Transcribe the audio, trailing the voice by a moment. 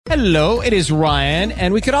Hello, it is Ryan,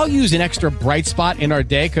 and we could all use an extra bright spot in our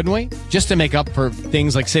day, couldn't we? Just to make up for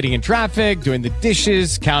things like sitting in traffic, doing the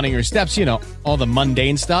dishes, counting your steps, you know, all the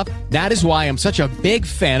mundane stuff. That is why I'm such a big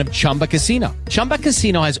fan of Chumba Casino. Chumba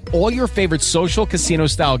Casino has all your favorite social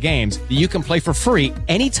casino-style games that you can play for free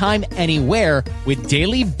anytime, anywhere with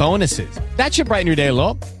daily bonuses. That should brighten your day a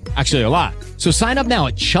little. Actually, a lot. So sign up now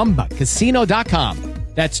at ChumbaCasino.com.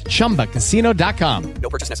 That's ChumbaCasino.com. No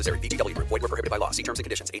purchase necessary. VGW Group. Void where prohibited by law. See terms and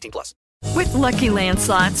conditions. 18+. With Lucky Land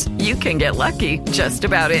Slots, you can get lucky just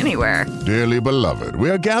about anywhere. Dearly beloved, we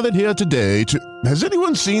are gathered here today to... Has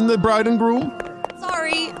anyone seen the bride and groom?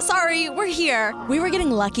 Sorry, we're here. We were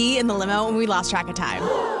getting lucky in the limo and we lost track of time.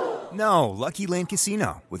 No, Lucky Land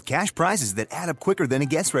Casino, with cash prizes that add up quicker than a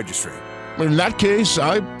guest registry. In that case,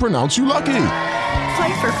 I pronounce you lucky.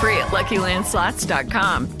 Play for free at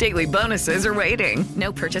LuckyLandSlots.com. Daily bonuses are waiting.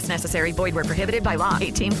 No purchase necessary. Void where prohibited by law.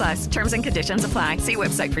 18+. Terms and conditions apply. See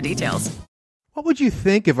website for details. What would you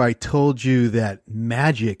think if I told you that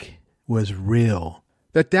magic was real?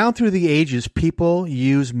 That down through the ages, people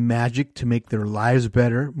use magic to make their lives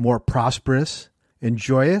better, more prosperous, and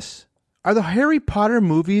joyous? Are the Harry Potter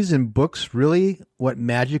movies and books really what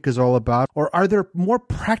magic is all about, or are there more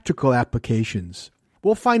practical applications?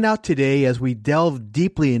 We'll find out today as we delve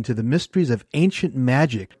deeply into the mysteries of ancient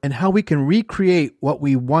magic and how we can recreate what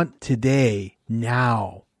we want today,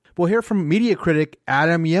 now. We'll hear from media critic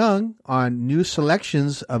Adam Young on new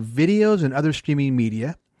selections of videos and other streaming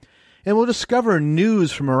media, and we'll discover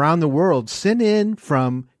news from around the world sent in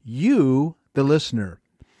from you, the listener.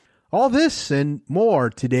 All this and more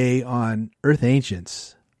today on Earth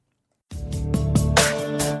Ancients.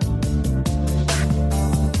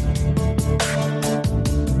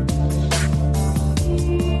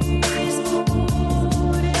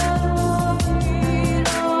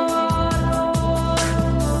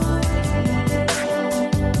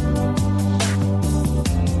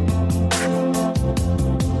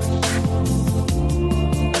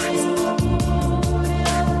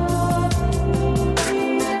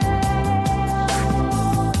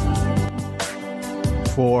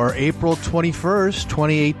 For April 21st,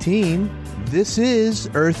 2018, this is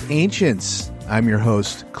Earth Ancients. I'm your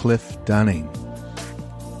host, Cliff Dunning.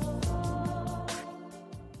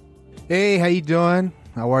 Hey, how you doing?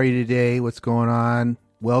 How are you today? What's going on?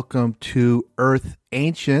 Welcome to Earth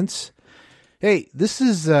Ancients. Hey, this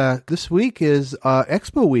week is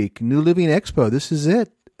Expo Week, New Living Expo. This is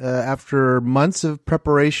it. After months of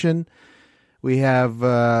preparation, we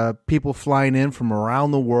have people flying in from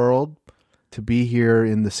around the world to be here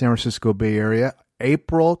in the San Francisco Bay Area,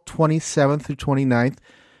 April 27th through 29th.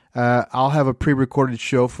 I'll have a pre-recorded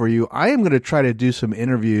show for you. I am going to try to do some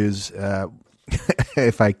interviews,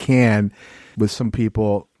 if I can, with some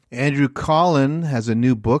people. Andrew Collin has a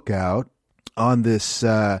new book out on this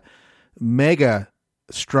mega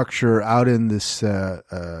structure out in this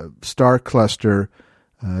star cluster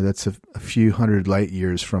that's a few hundred light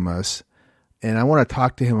years from us. And I want to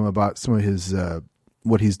talk to him about some of his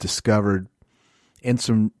what he's discovered and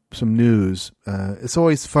some news. It's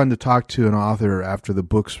always fun to talk to an author after the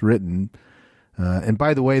book's written. And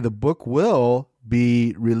by the way, the book will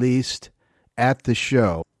be released at the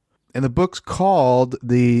show. And the book's called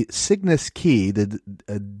The Cygnus Key, the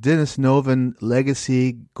Denisnovan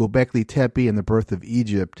Legacy, Göbekli Tepe, and the Birth of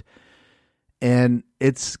Egypt. And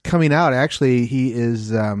it's coming out. Actually, he is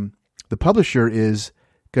the publisher is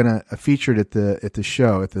gonna feature it at the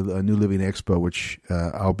show at the New Living Expo, which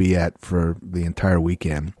I'll be at for the entire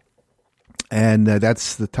weekend, and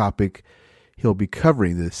that's the topic he'll be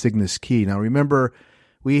covering, the Cygnus Key. Now, remember,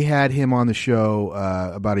 we had him on the show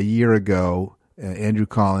about a year ago, Andrew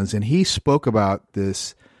Collins, and he spoke about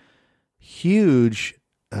this huge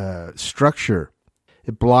structure.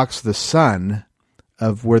 It blocks the sun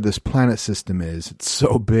of where this planet system is. It's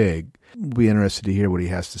so big. We'll be interested to hear what he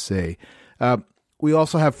has to say. We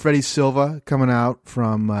also have Freddie Silva coming out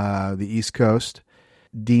from the East Coast.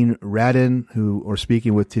 Dean Radin, who we're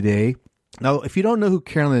speaking with today. Now, if you don't know who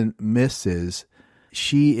Carolyn Myss is,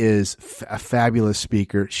 she is a fabulous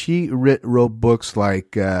speaker. She wrote books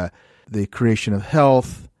like The Creation of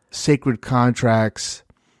Health, Sacred Contracts.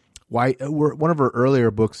 One of her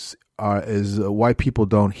earlier books is Why People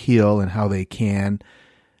Don't Heal and How They Can.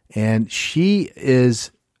 And she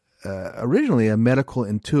is originally a medical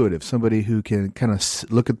intuitive, somebody who can kind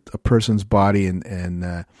of look at a person's body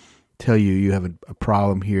and tell you have a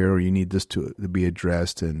problem here, or you need this to be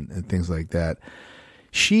addressed, and things like that.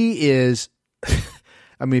 She is,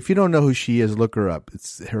 I mean, if you don't know who she is, look her up.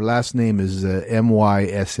 Her last name is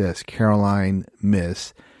M-Y-S-S, Caroline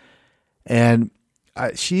Myss. And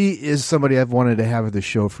She is somebody I've wanted to have at the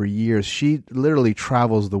show for years. She literally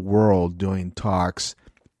travels the world doing talks,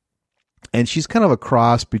 and she's kind of a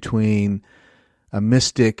cross between a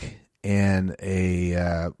mystic and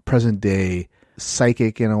a present-day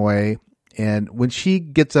psychic in a way. And when she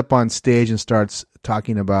gets up on stage and starts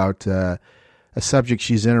talking about a subject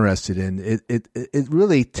she's interested in, it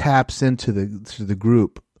really taps into the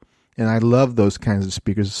group. And I love those kinds of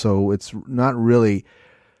speakers. So it's not really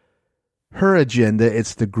her agenda,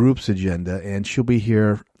 it's the group's agenda. And she'll be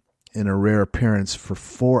here in a rare appearance for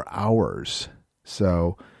 4 hours.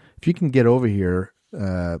 So if you can get over here,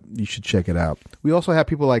 you should check it out. We also have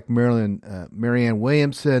people like Marianne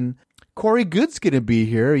Williamson. Corey Good's going to be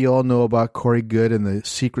here. You all know about Corey Good and the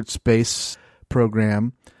Secret Space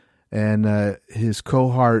program. And his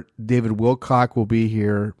cohort, David Wilcock, will be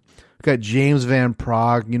here. We've got James Van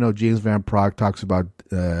Praagh. You know, James Van Praagh talks about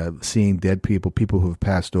seeing dead people who have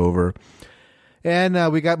passed over.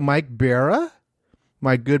 And we got Mike Barra.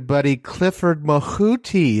 My good buddy Clifford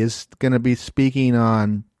Mahuti is going to be speaking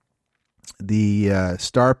on the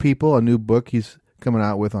Star People, a new book he's coming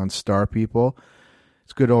out with on Star People.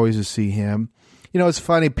 It's good always to see him. You know, it's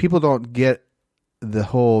funny, people don't get the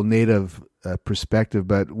whole Native perspective,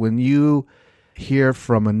 but when you hear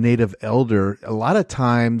from a Native elder, a lot of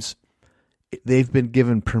times they've been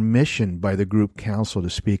given permission by the group council to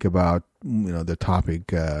speak about, the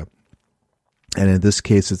topic. And in this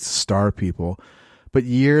case, it's Star People. But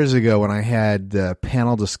years ago, when I had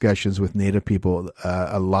panel discussions with Native people,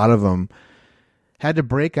 a lot of them had to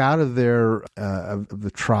break out of their of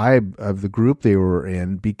the tribe, of the group they were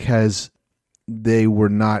in, because they were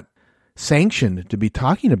not sanctioned to be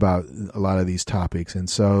talking about a lot of these topics, and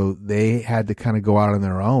so they had to kind of go out on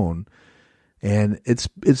their own. And it's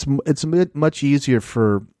much easier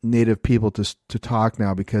for Native people to talk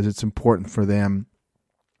now, because it's important for them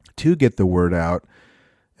to get the word out.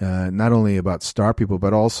 Not only about Star People,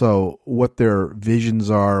 but also what their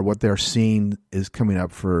visions are, what they're seeing is coming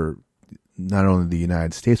up for not only the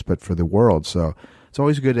United States, but for the world. So it's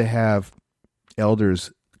always good to have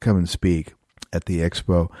elders come and speak at the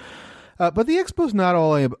expo. But the expo is not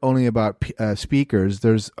only about speakers.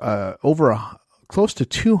 There's close to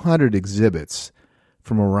 200 exhibits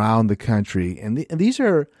from around the country. And these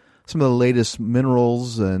are some of the latest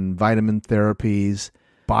minerals and vitamin therapies,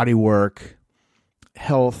 body work,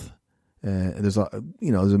 health. There's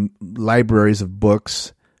libraries of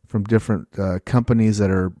books from different companies that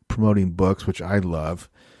are promoting books, which I love.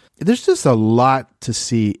 There's just a lot to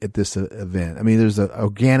see at this event. I mean, there's an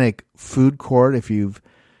organic food court if you've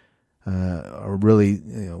are really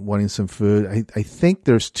wanting some food. I think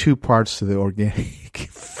there's two parts to the organic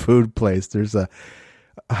food place. There's a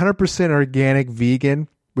 100% organic vegan,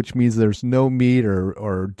 which means there's no meat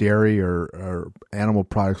or dairy or animal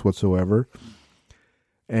products whatsoever.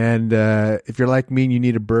 And if you're like me and you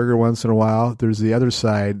need a burger once in a while, there's the other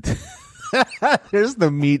side. There's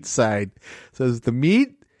the meat side. So there's the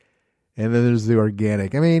meat, and then there's the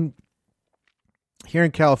organic. I mean, here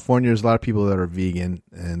in California, there's a lot of people that are vegan,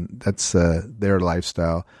 and that's their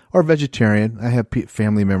lifestyle. Or vegetarian. I have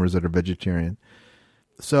family members that are vegetarian.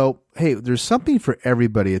 So, hey, there's something for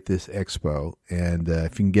everybody at this expo. And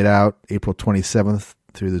if you can get out April 27th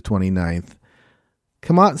through the 29th,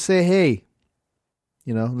 come out and say, hey,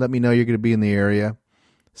 let me know you're going to be in the area.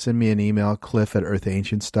 Send me an email,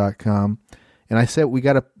 cliff@earthancients.com. And I said, we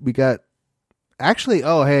got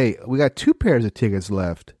 2 pairs of tickets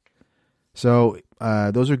left. So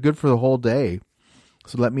those are good for the whole day.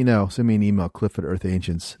 So let me know. Send me an email,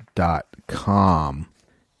 cliff@earthancients.com.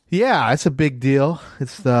 Yeah, it's a big deal.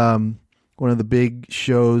 It's one of the big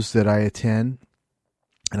shows that I attend,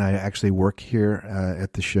 and I actually work here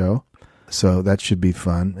at the show. So that should be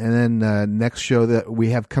fun. And then next show that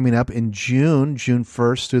we have coming up in June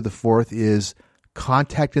 1st through the 4th is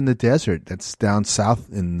Contact in the Desert. That's down south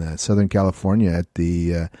in Southern California at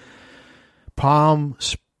the Palm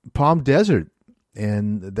Desert.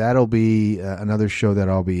 And that'll be another show that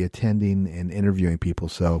I'll be attending and interviewing people.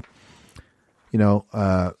 So,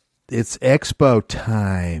 it's expo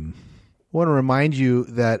time. I want to remind you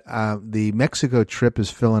that the Mexico trip is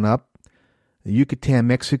filling up. Yucatan,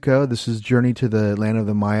 Mexico. This is Journey to the Land of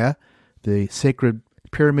the Maya, the Sacred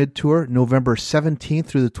Pyramid Tour, November 17th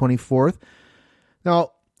through the 24th.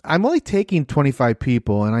 Now, I'm only taking 25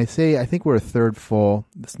 people, and I think we're a third full.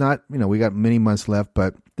 It's not, we got many months left,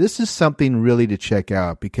 but this is something really to check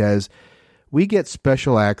out because we get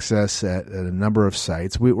special access at a number of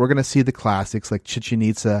sites. We're going to see the classics like Chichen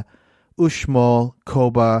Itza, Uxmal,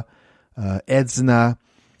 Coba, Edzna.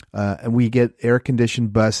 And we get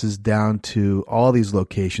air-conditioned buses down to all these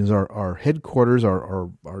locations. Our headquarters,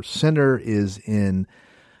 our center is in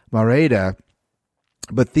Merida.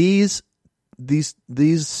 But these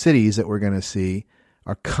cities that we're going to see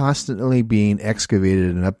are constantly being excavated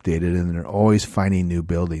and updated, and they're always finding new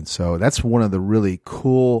buildings. So that's one of the really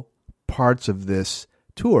cool parts of this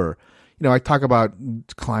tour. I talk about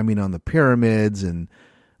climbing on the pyramids and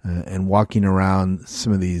walking around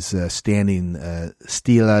some of these standing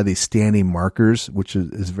stela, these standing markers, which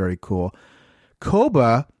is very cool.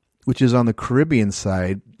 Coba, which is on the Caribbean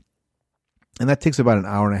side, and that takes about an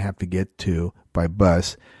hour and a half to get to by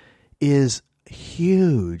bus, is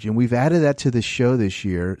huge. And we've added that to the show this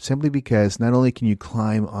year simply because not only can you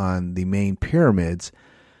climb on the main pyramids,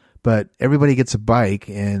 but everybody gets a bike,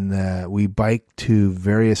 and we bike to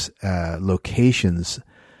various locations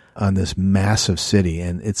on this massive city.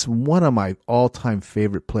 And it's one of my all-time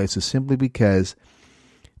favorite places simply because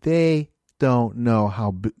they don't know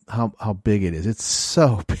how big it is. It's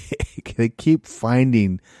so big. They keep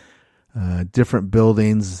finding different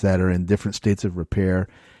buildings that are in different states of repair.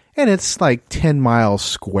 And it's like 10 miles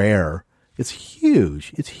square. It's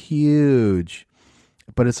huge. It's huge.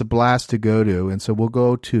 But it's a blast to go to. And so we'll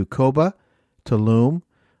go to Coba, Tulum.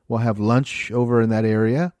 We'll have lunch over in that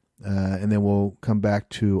area. And then we'll come back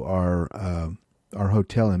to our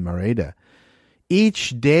hotel in Merida. Each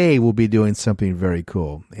day we'll be doing something very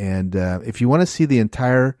cool. And if you want to see the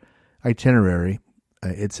entire itinerary,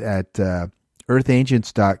 it's at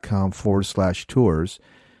earthancients.com/tours.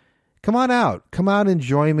 Come on out. Come out and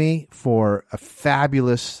join me for a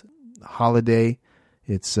fabulous holiday.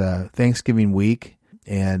 It's Thanksgiving week,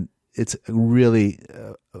 and it's really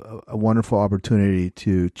a wonderful opportunity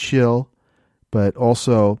to chill, but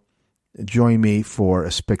also join me for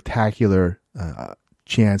a spectacular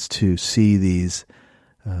chance to see these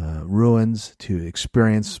ruins, to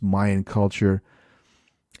experience Mayan culture,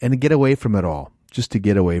 and to get away from it all, just to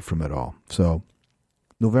get away from it all. So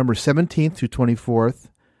November 17th through 24th,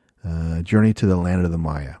 Journey to the Land of the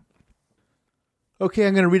Maya. Okay,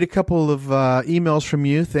 I'm going to read a couple of emails from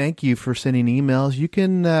you. Thank you for sending emails. You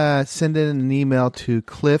can send in an email to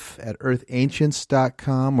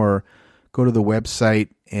cliff@earthancients.com or go to the website,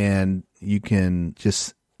 and you can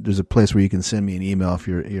there's a place where you can send me an email if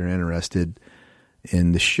you're interested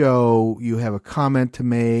in the show. You have a comment to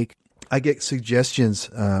make. I get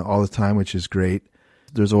suggestions all the time, which is great.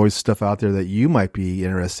 There's always stuff out there that you might be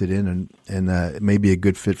interested in, and it may be a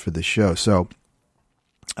good fit for the show. So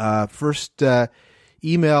first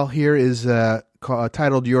email here is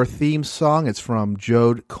titled Your Theme Song. It's from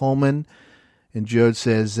Jode Coleman. And Jode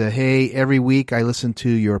says, hey, every week I listen to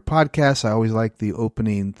your podcast. I always like the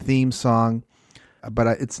opening theme song, but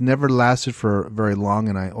it's never lasted for very long,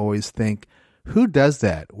 and I always think, who does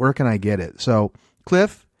that? Where can I get it? So,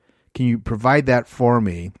 Cliff, can you provide that for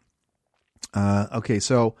me? Okay,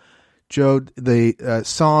 so, Jode, the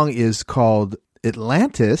song is called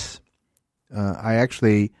Atlantis. I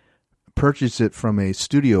actually purchased it from a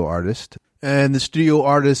studio artist, and the studio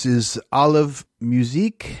artist is Olive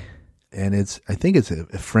Musique, and I think it's a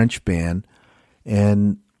French band.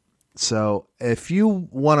 And so if you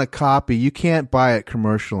want a copy, you can't buy it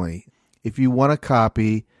commercially. If you want a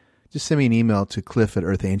copy, just send me an email to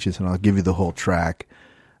cliff@earthancients, and I'll give you the whole track.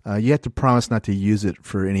 You have to promise not to use it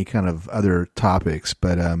for any kind of other topics,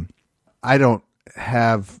 but I don't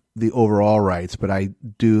have the overall rights, but I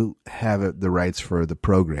do have the rights for the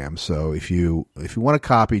program. So if you want a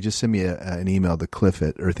copy, just send me an email to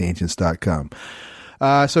cliff@earthancients.com.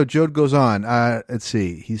 So Jode goes on. Let's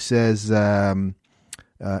see. He says, and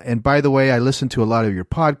by the way, I listen to a lot of your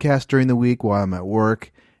podcasts during the week while I'm at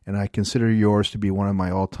work, and I consider yours to be one of my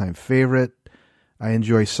all-time favorite. I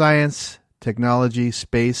enjoy science, technology,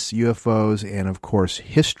 space, UFOs, and, of course,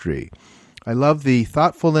 history. I love the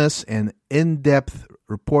thoughtfulness and in-depth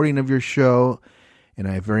reporting of your show, and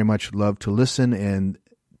I very much love to listen and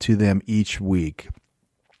to them each week.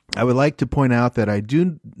 I would like to point out that I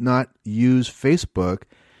do not use Facebook,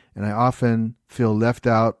 and I often feel left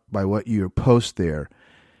out by what you post there.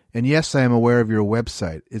 And yes, I am aware of your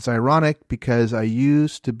website. It's ironic because I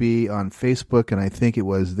used to be on Facebook, and I think it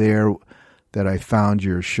was there that I found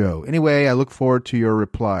your show. Anyway, I look forward to your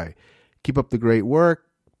reply. Keep up the great work.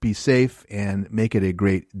 Be safe and make it a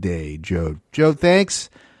great day, Jode. Jode, thanks.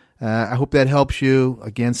 I hope that helps you.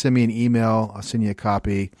 Again, send me an email. I'll send you a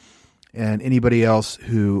copy. And anybody else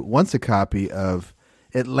who wants a copy of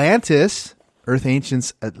Atlantis, Earth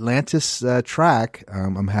Ancients Atlantis track,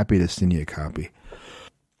 I'm happy to send you a copy.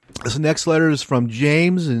 This next letter is from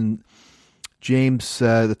James. And James,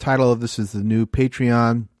 the title of this is the new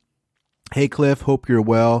Patreon. Hey, Cliff, hope you're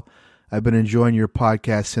well. I've been enjoying your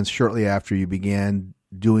podcast since shortly after you began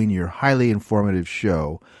doing your highly informative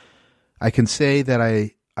show. I can say that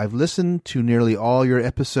I've listened to nearly all your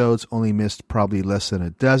episodes, only missed probably less than a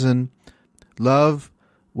dozen. Love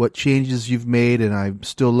what changes you've made, and I'm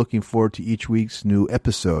still looking forward to each week's new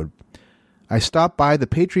episode. I stopped by the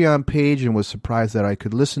Patreon page and was surprised that I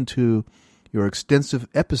could listen to your extensive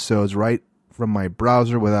episodes right from my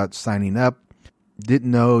browser without signing up.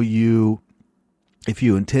 Didn't know if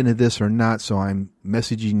you intended this or not, so I'm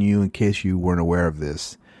messaging you in case you weren't aware of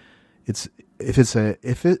this.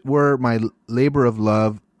 If it were my labor of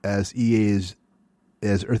love as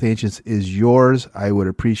Earth Ancients is yours, I would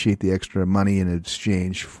appreciate the extra money in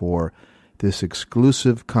exchange for this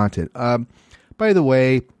exclusive content. By the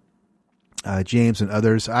way, James and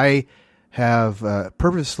others, I have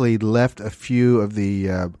purposely left a few of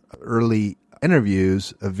the early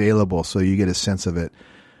interviews available so you get a sense of it.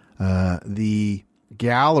 The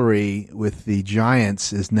gallery with the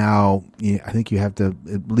giants is now, I think you have to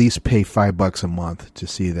at least pay $5 a month to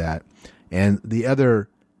see that. And the other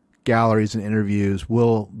galleries and interviews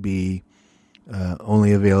will be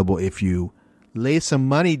only available if you lay some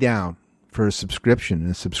money down for a subscription.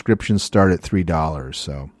 And subscriptions start at $3,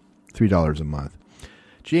 so $3 a month.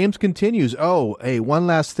 James continues, one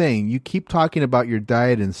last thing. You keep talking about your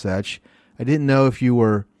diet and such. I didn't know if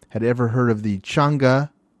you had ever heard of the changa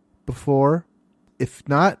before. If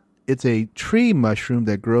not, it's a tree mushroom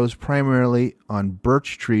that grows primarily on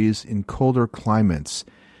birch trees in colder climates.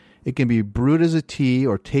 It can be brewed as a tea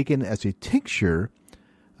or taken as a tincture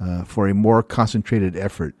for a more concentrated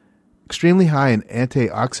effort. Extremely high in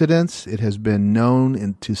antioxidants, it has been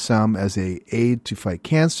known to some as an aid to fight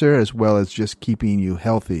cancer as well as just keeping you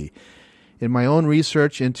healthy. In my own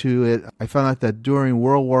research into it, I found out that during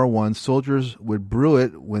World War I, soldiers would brew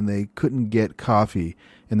it when they couldn't get coffee,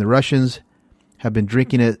 and the Russians have been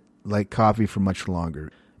drinking it like coffee for much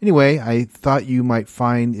longer. Anyway, I thought you might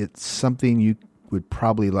find it something you would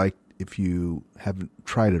probably like if you haven't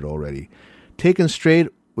tried it already. Taken straight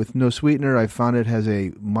with no sweetener, I found it has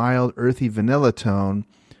a mild, earthy vanilla tone.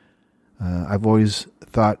 I've always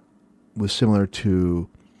thought was similar to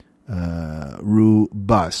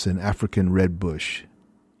rooibos, an African red bush.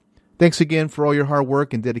 Thanks again for all your hard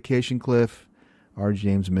work and dedication, Cliff. R.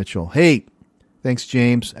 James Mitchell. Hey, thanks,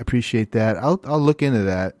 James. I appreciate that. I'll look into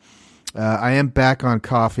that. I am back on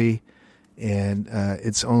coffee, and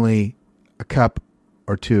it's only a cup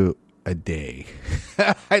or two a day.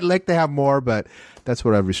 I'd like to have more, but that's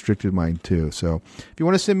what I've restricted mine to. So if you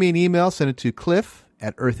want to send me an email, send it to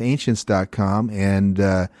cliff@earthancients.com, and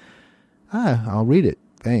I'll read it.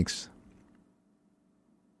 Thanks.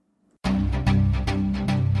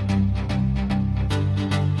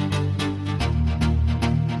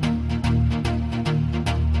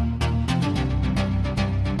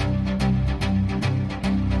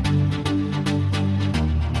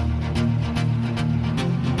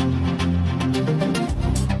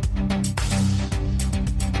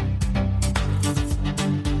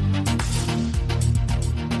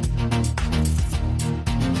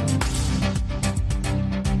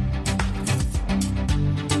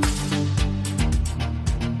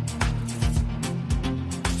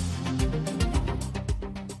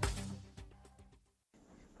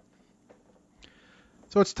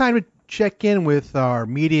 So it's time to check in with our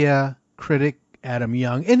media critic, Adam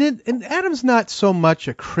Young. And Adam's not so much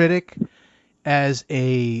a critic as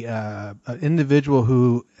an individual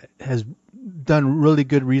who has done really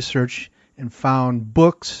good research and found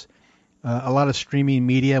books, a lot of streaming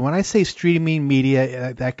media. When I say streaming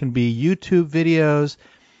media, that can be YouTube videos,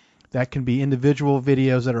 that can be individual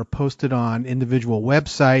videos that are posted on individual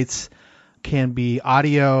websites, can be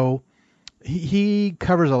audio. He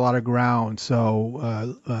covers a lot of ground,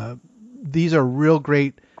 so these are real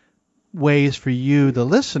great ways for you, the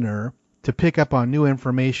listener, to pick up on new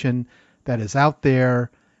information that is out there,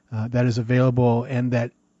 that is available, and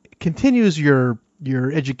that continues your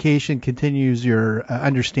education, continues your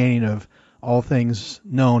understanding of all things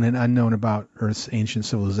known and unknown about Earth's ancient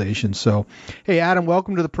civilization. So, hey, Adam,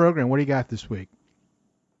 welcome to the program. What do you got this week?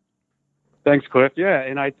 Thanks, Cliff. Yeah,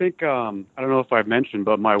 and I think, I don't know if I've mentioned,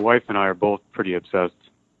 but my wife and I are both pretty obsessed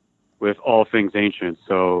with all things ancient,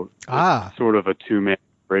 so it's sort of a two-man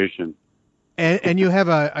operation. And you have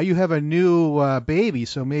a new baby,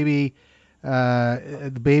 so maybe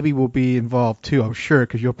the baby will be involved too, I'm sure,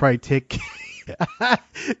 because you'll probably take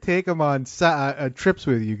them on trips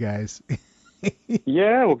with you guys.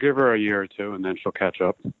 Yeah, we'll give her a year or two, and then she'll catch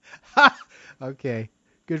up. Okay,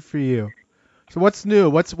 good for you. So what's new?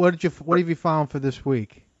 What have you found for this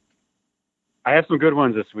week? I have some good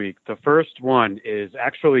ones this week. The first one is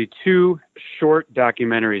actually two short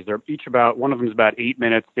documentaries. They're each one of them is about 8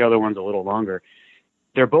 minutes. The other one's a little longer.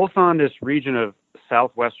 They're both on this region of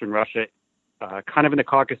southwestern Russia, kind of in the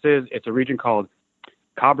Caucasus. It's a region called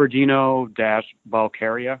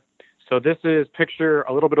Kabardino-Balkaria. So this is, picture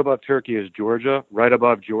a little bit above Turkey is Georgia. Right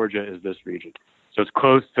above Georgia is this region. So it's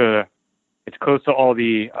close to all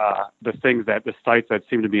the sites that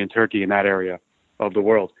seem to be in Turkey in that area of the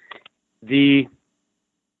world. The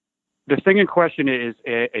thing in question is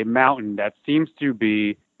a mountain that seems to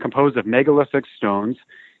be composed of megalithic stones,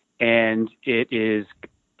 and it is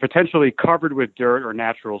potentially covered with dirt or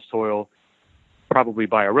natural soil, probably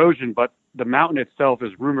by erosion, but the mountain itself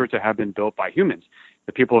is rumored to have been built by humans.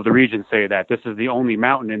 The people of the region say that this is the only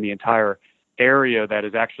mountain in the entire area that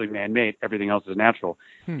is actually man-made. Everything else is natural.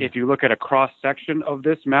 If you look at a cross-section of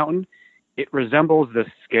this mountain, it resembles the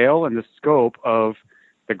scale and the scope of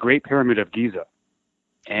the Great Pyramid of Giza.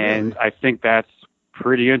 And really? I think that's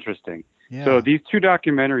pretty interesting. Yeah. So these two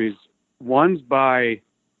documentaries, one's by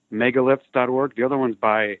megaliths.org, the other one's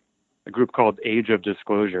by a group called Age of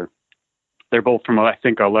Disclosure. They're both from, I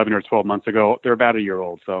think, 11 or 12 months ago. They're about a year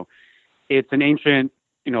old. So it's an ancient,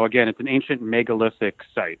 it's an ancient megalithic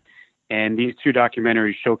site. And these two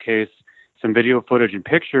documentaries showcase some video footage and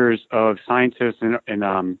pictures of scientists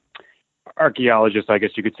and archaeologists, I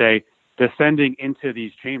guess you could say, descending into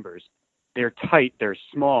these chambers. They're tight, they're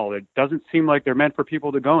small. It doesn't seem like they're meant for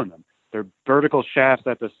people to go in them. They're vertical shafts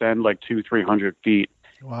that descend like 200-300 feet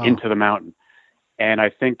into the mountain. And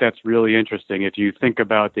I think that's really interesting. If you think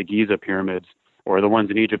about the Giza pyramids or the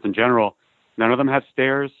ones in Egypt in general, none of them have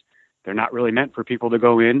stairs. They're not really meant for people to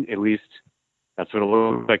go in. At least that's what it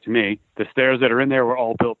looks like to me. The stairs that are in there were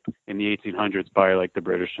all built in the 1800s by like the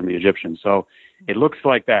British and the Egyptians. So it looks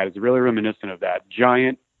like that. It's really reminiscent of that.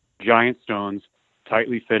 Giant stones,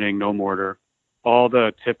 tightly fitting, no mortar, all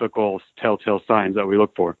the typical telltale signs that we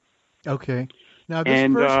look for. Okay. Now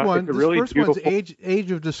this first one's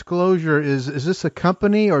Age of Disclosure. Is this a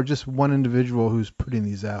company or just one individual who's putting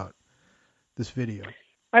these out, this video?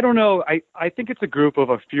 I don't know. I think it's a group of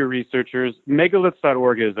a few researchers.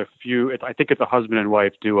 Megaliths.org is I think it's a husband and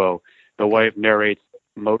wife duo. The wife narrates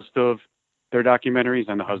most of their documentaries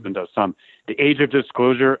and the husband does some. The Age of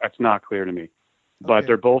Disclosure, that's not clear to me. But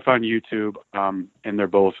they're both on YouTube, and they're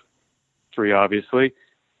both free, obviously.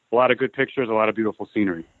 A lot of good pictures, a lot of beautiful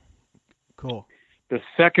scenery. Cool. The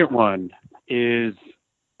second one is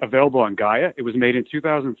available on Gaia. It was made in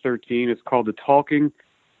 2013. It's called The Talking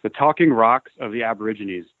Rocks of the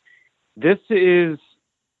Aborigines. This is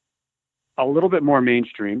a little bit more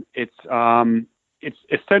mainstream. It's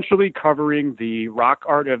essentially covering the rock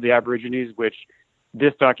art of the Aborigines, which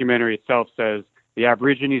this documentary itself says the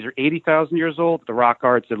Aborigines are 80,000 years old. The rock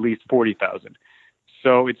art's at least 40,000.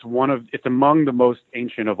 So it's among the most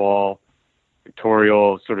ancient of all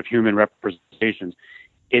pictorial sort of human representations.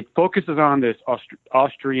 It focuses on this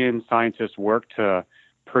Austrian scientist's work to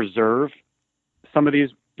preserve some of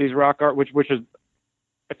these rock art, which is,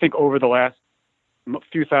 I think, over the last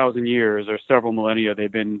few thousand years or several millennia,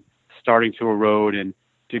 they've been starting to erode and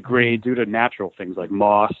degrade due to natural things like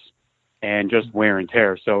moss and just wear and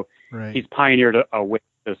tear. So he's pioneered a way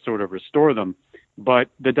to sort of restore them. But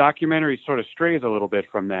the documentary sort of strays a little bit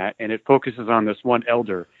from that, and it focuses on this one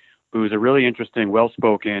elder who's a really interesting,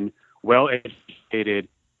 well-spoken, well-educated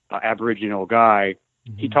Aboriginal guy.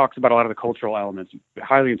 Mm-hmm. He talks about a lot of the cultural elements,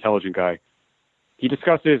 highly intelligent guy. He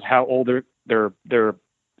discusses how old their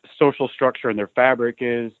social structure and their fabric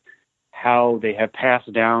is, how they have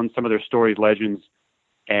passed down some of their stories, legends,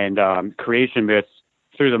 and creation myths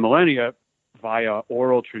through the millennia via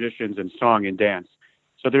oral traditions and song and dance.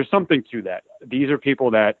 So there's something to that. These are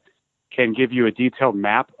people that can give you a detailed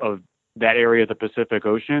map of that area of the Pacific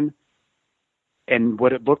Ocean and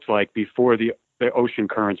what it looked like before the ocean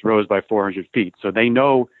currents rose by 400 feet. So they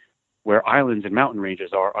know where islands and mountain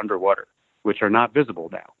ranges are underwater, which are not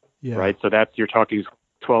visible now, right? So you're talking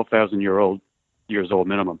 12,000 years old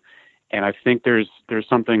minimum. And I think there's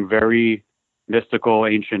something very mystical,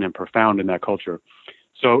 ancient, and profound in that culture.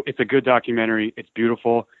 So it's a good documentary. It's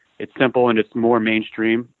beautiful. It's simple, and it's more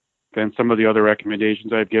mainstream than some of the other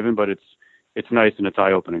recommendations I've given, but it's nice and it's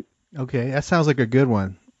eye-opening. Okay, that sounds like a good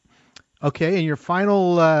one. Okay, and your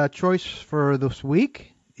final choice for this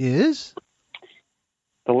week is?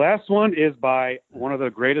 The last one is by one of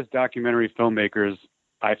the greatest documentary filmmakers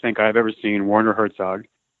I think I've ever seen, Werner Herzog.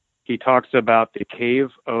 He talks about the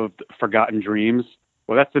Cave of Forgotten Dreams.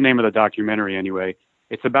 Well, that's the name of the documentary anyway.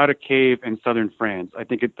 It's about a cave in southern France. I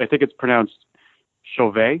think it's pronounced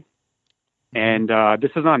Chauvet. And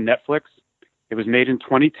this is on Netflix. It was made in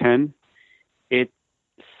 2010. It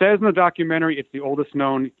says in the documentary it's the oldest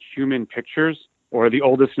known human pictures or the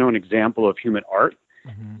oldest known example of human art.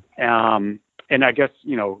 Mm-hmm. And I guess,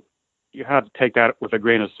 you have to take that with a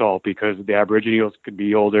grain of salt because the Aboriginals could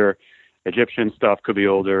be older, Egyptian stuff could be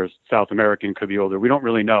older, South American could be older. We don't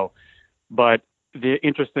really know. But the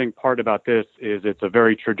interesting part about this is it's a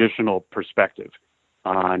very traditional perspective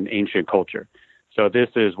on ancient culture. So this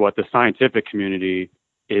is what the scientific community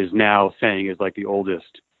is now saying is like the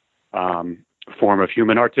oldest form of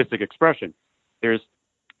human artistic expression. There's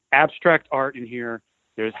abstract art in here.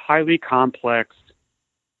 There's highly complex,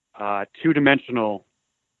 two-dimensional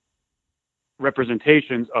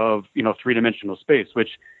representations of, three-dimensional space, which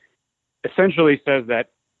essentially says that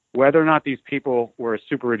whether or not these people were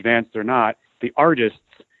super advanced or not, the artists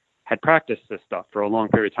had practiced this stuff for a long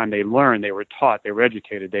period of time. They learned, they were taught, they were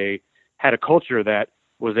educated. They had a culture that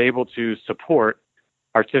was able to support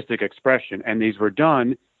artistic expression. And these were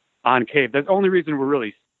done on cave. The only reason we're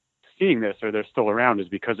really seeing this or they're still around is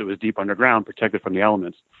because it was deep underground, protected from the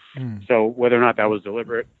elements. So whether or not that was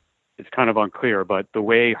deliberate, it's kind of unclear. But the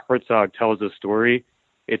way Herzog tells the story,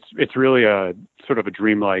 it's really a sort of a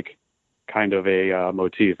dreamlike kind of a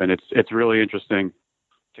motif. And it's really interesting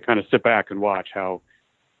to kind of sit back and watch how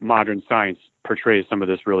modern science portrays some of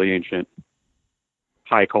this really ancient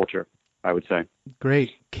high culture, I would say.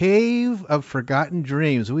 Great. Cave of Forgotten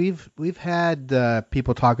Dreams. We've had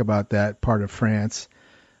people talk about that part of France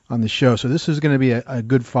on the show, so this is going to be a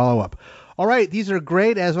good follow-up. All right, these are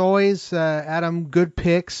great, as always, Adam, good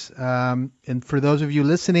picks. And for those of you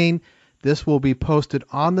listening, this will be posted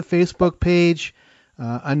on the Facebook page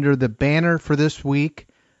under the banner for this week,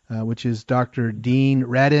 which is Dr. Dean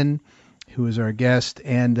Radin, who is our guest.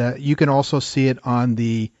 And you can also see it on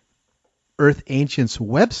the Earth Ancients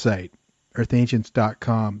website,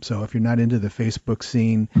 earthancients.com. So if you're not into the Facebook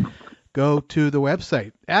scene, go to the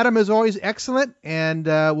website. Adam, is always excellent, and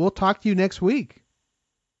we'll talk to you next week.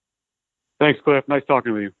 Thanks, Cliff. Nice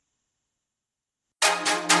talking with you.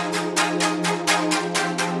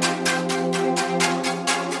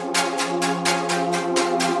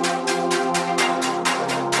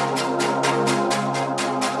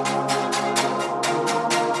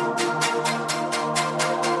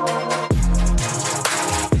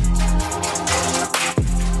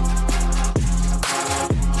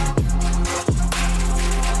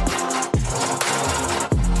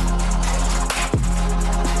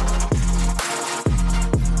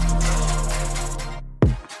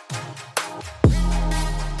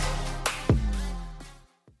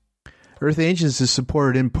 Earth Ancients is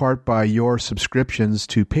supported in part by your subscriptions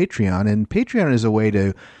to Patreon, and Patreon is a way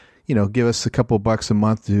to, give us a couple bucks a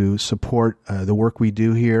month to support the work we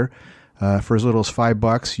do here. For as little as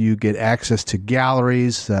 $5, you get access to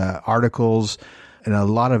galleries, articles, and a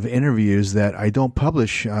lot of interviews that I don't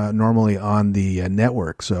publish normally on the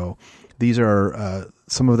network. So these are,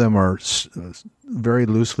 some of them are very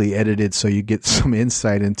loosely edited, so you get some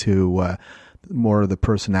insight into more of the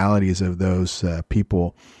personalities of those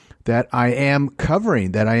people that I am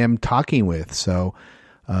covering, that I am talking with. So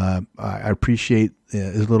I appreciate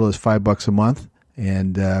as little as $5 a month.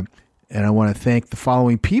 And I want to thank the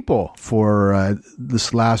following people for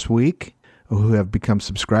this last week who have become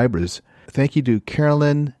subscribers. Thank you to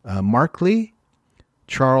Carolyn Markley,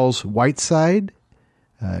 Charles Whiteside,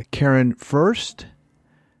 Karen First,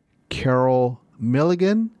 Carol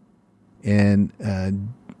Milligan, and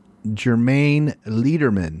Jermaine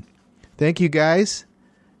Liederman. Thank you, guys.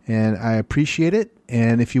 And I appreciate it.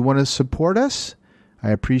 And if you want to support us, I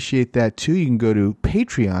appreciate that too. You can go to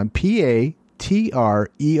Patreon,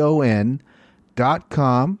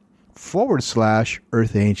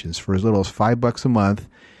 patreon.com/Earth Ancients. For as little as $5 a month,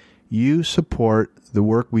 you support the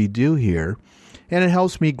work we do here, and it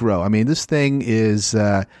helps me grow. I mean, this thing is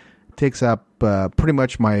takes up pretty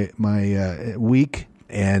much my week,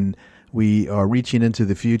 and we are reaching into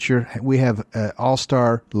the future. We have an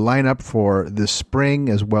all-star lineup for the spring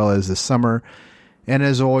as well as the summer. And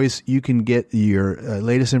as always, you can get your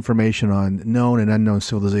latest information on known and unknown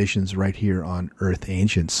civilizations right here on Earth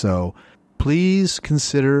Ancients. So please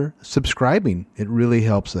consider subscribing. It really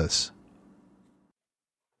helps us.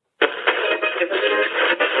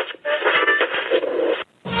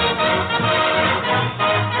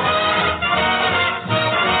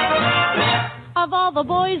 Of all the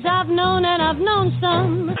boys I've known, and I've known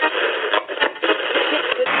some.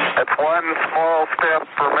 It's one small step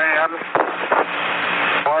for man,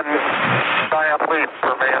 one giant leap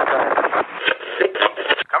for mankind.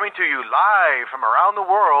 Coming to you live from around the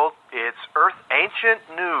world, it's Earth Ancient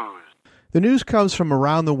News. The news comes from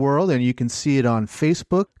around the world, and you can see it on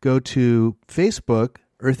Facebook. Go to Facebook,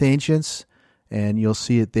 Earth Ancients, and you'll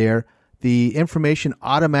see it there. the information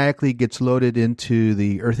automatically gets loaded into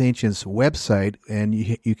the Earth Ancients website, and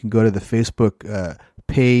you can go to the Facebook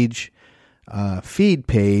page, feed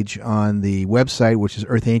page on the website, which is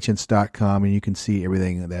earthancients.com, and you can see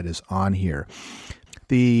everything that is on here.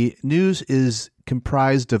 The news is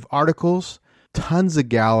comprised of articles, tons of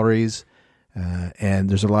galleries, and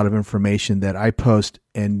there's a lot of information that I post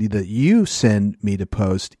and that you send me to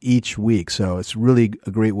post each week. So it's really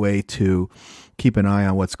a great way to keep an eye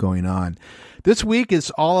on what's going on. This week is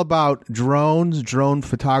all about drones, drone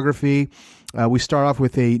photography. We start off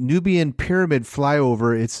with a Nubian pyramid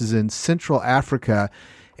flyover. It's in Central Africa.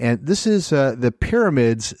 And this is the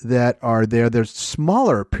pyramids that are there. They're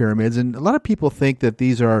smaller pyramids. And a lot of people think that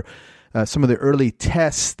these are some of the early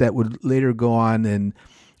tests that would later go on and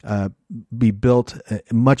be built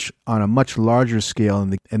on a much larger scale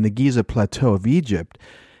in the Giza Plateau of Egypt.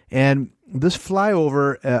 And this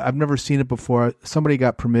flyover, I've never seen it before. Somebody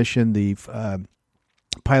got permission. The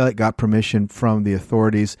pilot got permission from the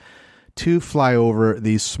authorities to fly over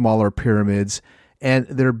these smaller pyramids. And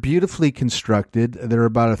they're beautifully constructed. They're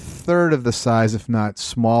about a third of the size, if not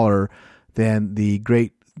smaller, than the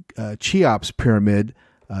Great Cheops Pyramid,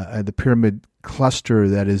 the pyramid cluster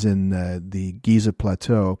that is in the Giza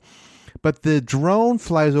Plateau. But the drone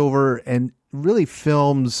flies over and really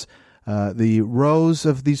films the rows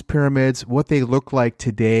of these pyramids, what they look like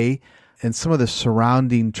today, and some of the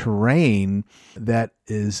surrounding terrain that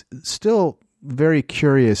is still very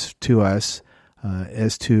curious to us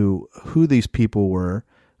as to who these people were.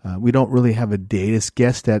 We don't really have a date. It's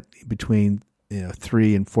guessed at between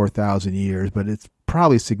 3,000 and 4,000 years, but it's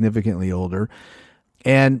probably significantly older.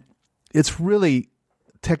 And it's really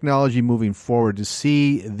technology moving forward to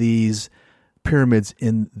see these pyramids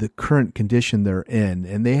in the current condition they're in.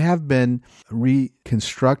 And they have been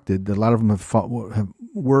reconstructed. A lot of them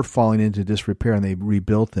were falling into disrepair, and they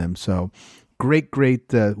rebuilt them. So great way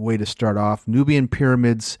to start off. Nubian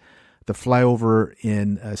pyramids, the flyover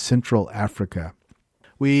in Central Africa.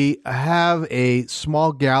 We have a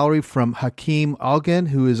small gallery from Hakim Algan,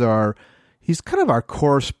 who is he's kind of our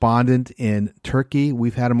correspondent in Turkey.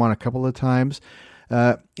 We've had him on a couple of times.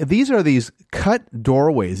 These are these cut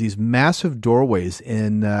doorways, these massive doorways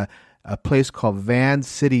in a place called Van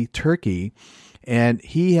City, Turkey. And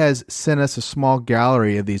he has sent us a small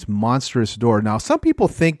gallery of these monstrous doors. Now, some people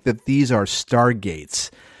think that these are stargates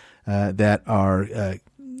that are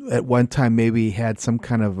at one time maybe had some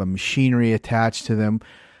kind of a machinery attached to them.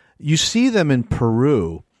 You see them in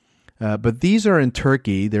Peru. But these are in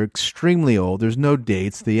Turkey. They're extremely old. There's no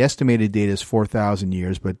dates. The estimated date is 4,000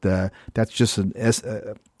 years, but that's just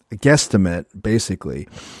a guesstimate, basically.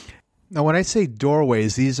 Now, when I say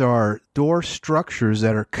doorways, these are door structures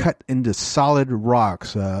that are cut into solid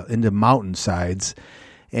rocks, into mountainsides.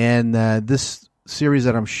 And this series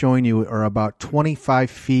that I'm showing you are about 25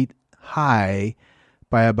 feet high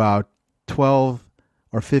by about 12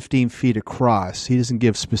 or 15 feet across. He doesn't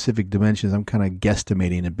give specific dimensions. I'm kind of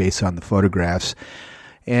guesstimating it based on the photographs.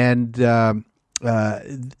 And they're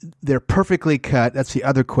perfectly cut. That's the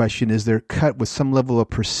other question, is they're cut with some level of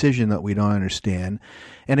precision that we don't understand.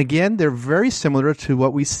 And again, they're very similar to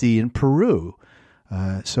what we see in Peru.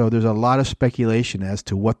 So there's a lot of speculation as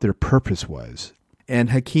to what their purpose was. And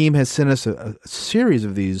Hakim has sent us a series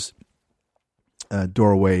of these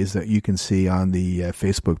doorways that you can see on the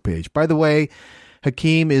Facebook page. By the way,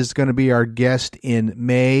 Hakim is going to be our guest in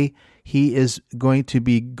May. He is going to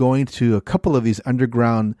be going to a couple of these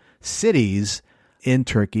underground cities in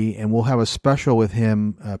Turkey, and we'll have a special with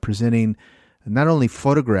him presenting not only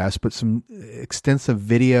photographs, but some extensive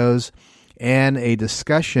videos and a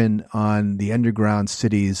discussion on the underground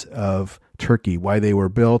cities of Turkey, why they were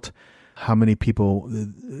built, how many people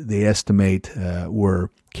they estimate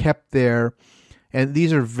were kept there. And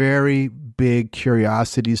these are very big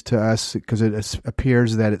curiosities to us because it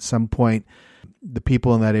appears that at some point the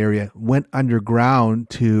people in that area went underground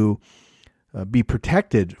to be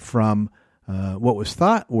protected from what was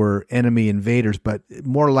thought were enemy invaders, but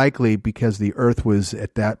more likely because the earth was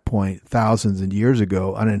at that point, thousands of years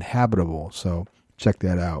ago, uninhabitable. So check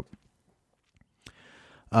that out.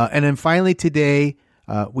 And then finally today,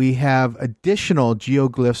 we have additional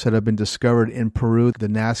geoglyphs that have been discovered in Peru, the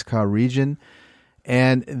Nazca region.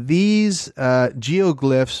 And these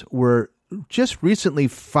geoglyphs were just recently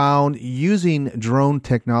found using drone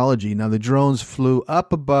technology. Now, the drones flew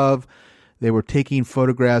up above. They were taking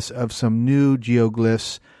photographs of some new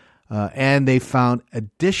geoglyphs, and they found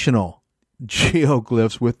additional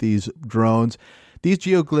geoglyphs with these drones. These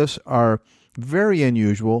geoglyphs are very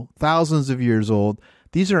unusual, thousands of years old.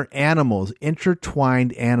 These are animals,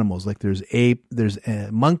 intertwined animals. Like there's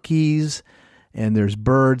monkeys, and there's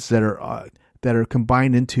birds that are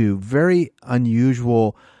combined into very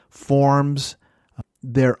unusual forms.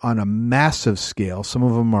 They're on a massive scale. Some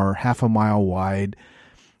of them are half a mile wide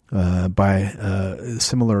by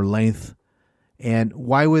similar length. And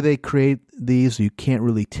why would they create these? You can't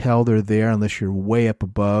really tell they're there unless you're way up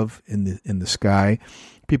above in the sky.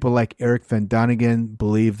 People like Eric Van Donigen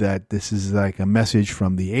believe that this is like a message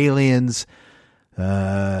from the aliens.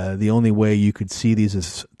 The only way you could see these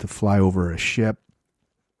is to fly over a ship.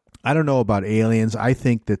 I don't know about aliens. I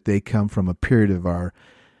think that they come from a period of our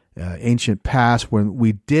ancient past when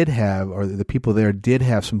we did have, or the people there did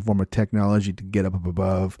have some form of technology to get up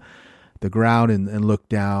above the ground and look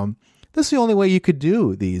down. That's the only way you could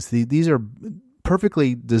do these. These are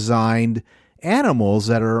perfectly designed animals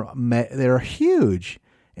that are huge.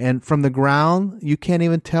 And from the ground, you can't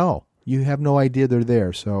even tell. You have no idea they're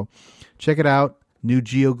there. So check it out. New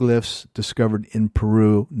geoglyphs discovered in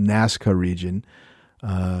Peru, Nazca region.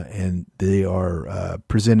 And they are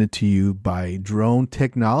presented to you by Drone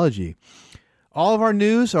Technology. All of our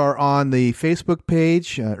news are on the Facebook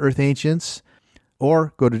page, Earth Ancients,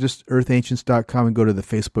 or go to just earthancients.com and go to the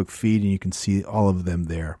Facebook feed, and you can see all of them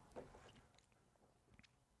there.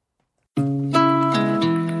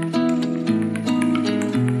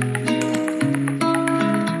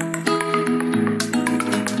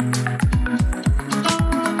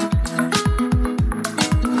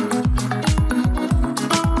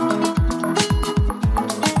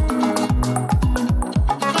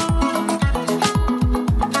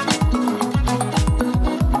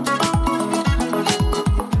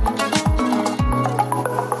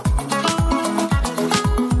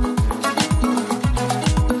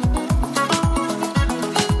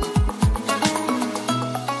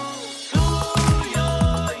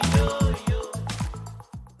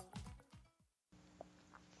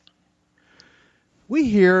 We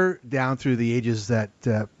hear down through the ages that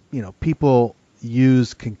people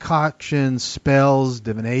use concoctions, spells,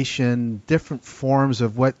 divination, different forms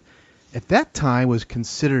of what at that time was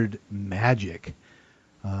considered magic.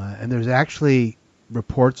 And there's actually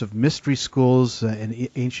reports of mystery schools in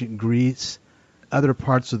ancient Greece, other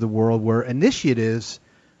parts of the world where initiates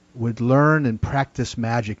would learn and practice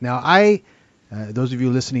magic. Now, those of you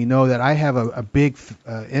listening know that I have a big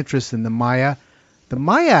interest in the Maya. The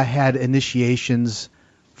Maya had initiations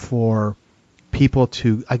for people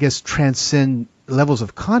to, I guess, transcend levels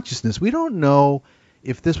of consciousness. We don't know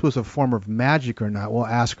if this was a form of magic or not. We'll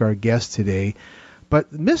ask our guest today.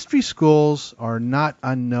 But mystery schools are not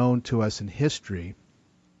unknown to us in history.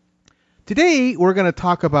 Today, we're going to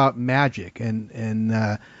talk about magic, and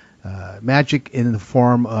magic in the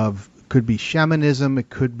form of, could be shamanism, it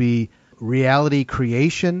could be reality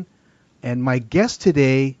creation. And my guest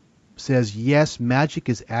today says, yes, magic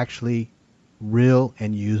is actually real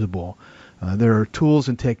and usable. There are tools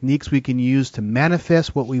and techniques we can use to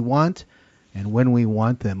manifest what we want and when we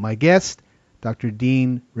want them. My guest, Dr.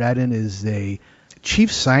 Dean Radin, is a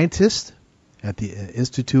chief scientist at the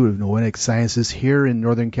Institute of Noetic Sciences here in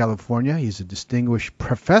Northern California. He's a distinguished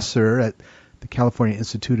professor at the California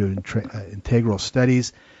Institute of Integral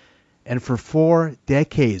Studies. And for 4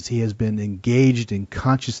 decades, he has been engaged in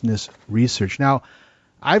consciousness research. Now,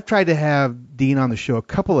 I've tried to have Dean on the show a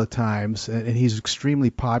couple of times, and he's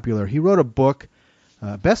extremely popular. He wrote a book,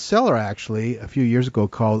 bestseller actually, a few years ago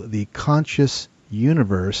called The Conscious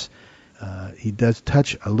Universe. He does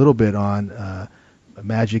touch a little bit on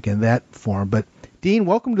magic in that form. But Dean,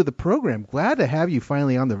 welcome to the program. Glad to have you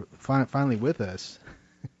finally with us.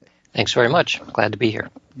 Thanks very much. Glad to be here.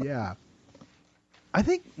 Yeah. I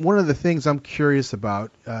think one of the things I'm curious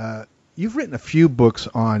about, you've written a few books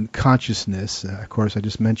on consciousness. Of course, I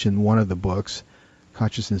just mentioned one of the books,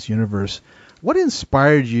 Consciousness Universe. What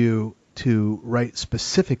inspired you to write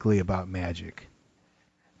specifically about magic?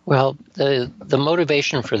 Well, the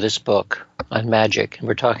motivation for this book on magic, and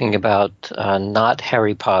we're talking about not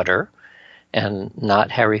Harry Potter and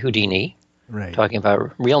not Harry Houdini, right? Talking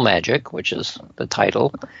about real magic, which is the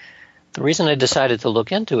title. The reason I decided to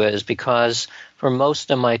look into it is because for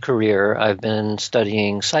most of my career, I've been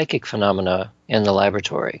studying psychic phenomena in the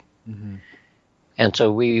laboratory. Mm-hmm. And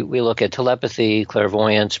so we look at telepathy,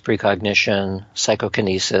 clairvoyance, precognition,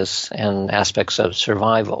 psychokinesis, and aspects of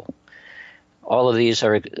survival. All of these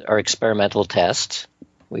are experimental tests.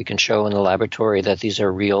 We can show in the laboratory that these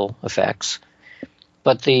are real effects.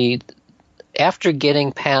 But after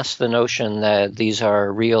getting past the notion that these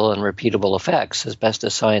are real and repeatable effects, as best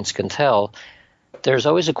as science can tell, there's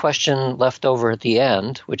always a question left over at the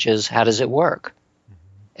end, which is, how does it work?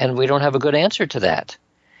 And we don't have a good answer to that.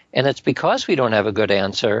 And it's because we don't have a good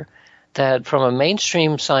answer that from a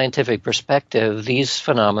mainstream scientific perspective, these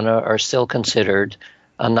phenomena are still considered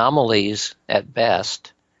anomalies at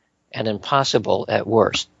best and impossible at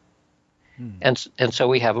worst. And so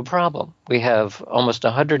we have a problem. We have almost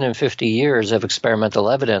 150 years of experimental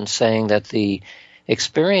evidence saying that the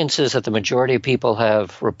experiences that the majority of people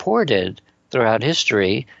have reported throughout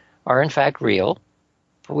history are in fact real,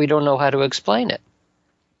 but we don't know how to explain it.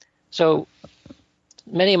 So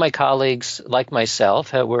many of my colleagues, like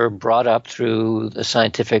myself, were brought up through the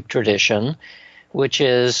scientific tradition, which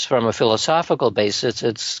is, from a philosophical basis,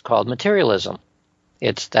 it's called materialism.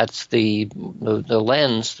 That's the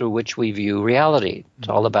lens through which we view reality. It's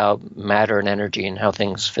all about matter and energy and how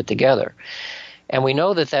things fit together. And we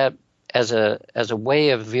know that as a way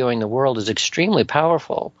of viewing the world is extremely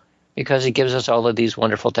powerful because it gives us all of these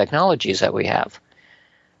wonderful technologies that we have.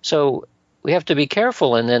 So we have to be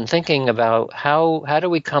careful in then thinking about how do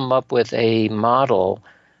we come up with a model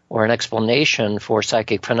or an explanation for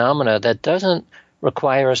psychic phenomena that doesn't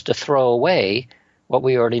require us to throw away what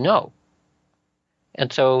we already know.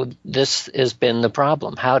 And so this has been the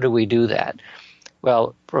problem. How do we do that?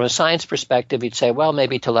 Well, from a science perspective, you'd say, well,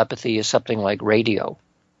 maybe telepathy is something like radio.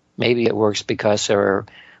 Maybe it works because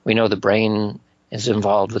we know the brain is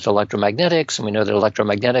involved with electromagnetics, and we know that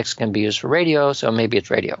electromagnetics can be used for radio, so maybe it's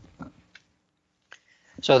radio.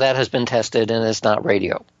 So that has been tested, and it's not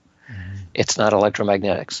radio. It's not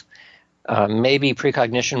electromagnetics. Maybe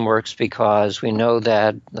precognition works because we know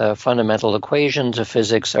that the fundamental equations of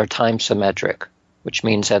physics are time symmetric, which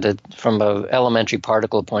means that from an elementary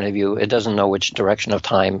particle point of view, it doesn't know which direction of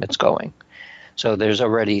time it's going. So there's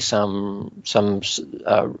already some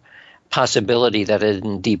possibility that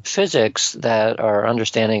in deep physics that our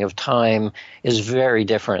understanding of time is very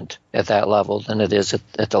different at that level than it is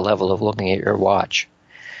at the level of looking at your watch.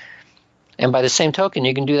 And by the same token,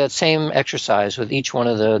 you can do that same exercise with each one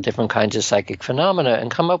of the different kinds of psychic phenomena and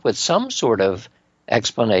come up with some sort of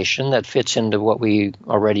explanation that fits into what we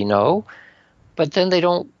already know, but then they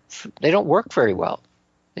don't work very well.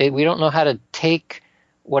 We don't know how to take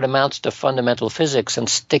what amounts to fundamental physics and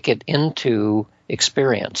stick it into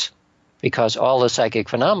experience, because all the psychic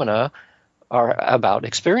phenomena are about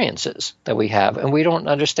experiences that we have, and we don't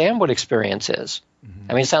understand what experience is.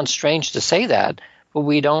 I mean, it sounds strange to say that, but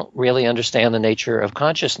we don't really understand the nature of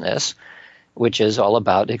consciousness, which is all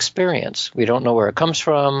about experience. We don't know where it comes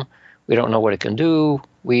from. We don't know what it can do.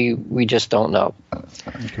 We just don't know.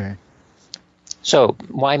 Okay. So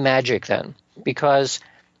why magic then? Because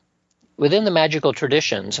within the magical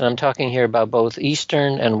traditions, and I'm talking here about both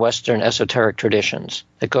Eastern and Western esoteric traditions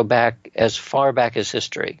that go back as far back as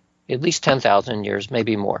history, at least 10,000 years,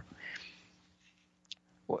 maybe more.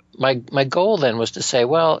 My goal then was to say,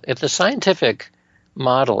 well, if the scientific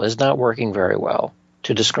model is not working very well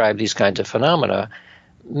to describe these kinds of phenomena,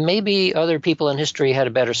 maybe other people in history had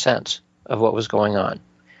a better sense of what was going on.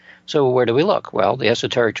 So where do we look? Well, the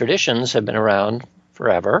esoteric traditions have been around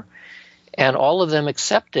forever, and all of them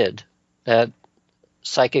accepted that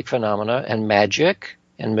psychic phenomena and magic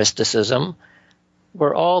and mysticism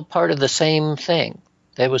were all part of the same thing.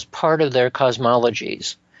 That was part of their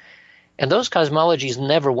cosmologies. And those cosmologies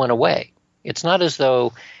never went away. It's not as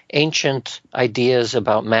though ancient ideas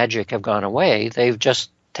about magic have gone away. They've just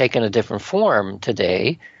taken a different form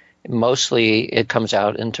today. Mostly it comes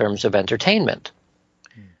out in terms of entertainment.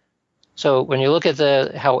 So when you look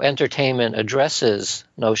at how entertainment addresses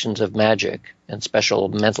notions of magic and special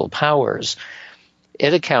mental powers,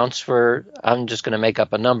 it accounts for, I'm just going to make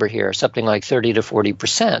up a number here, something like 30 to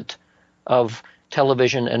 40% of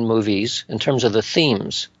television and movies in terms of the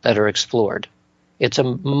themes that are explored. It's a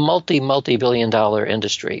multi-billion-dollar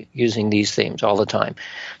industry using these themes all the time.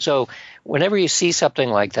 So whenever you see something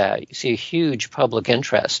like that, you see a huge public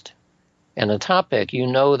interest in a topic, you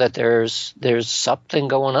know that there's something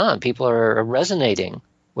going on. People are resonating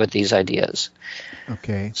with these ideas.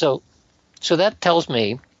 Okay. So that tells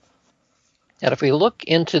me that if we look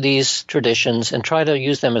into these traditions and try to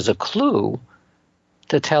use them as a clue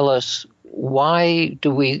to tell us why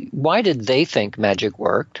did they think magic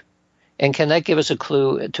worked, and can that give us a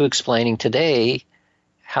clue to explaining today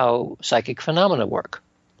how psychic phenomena work?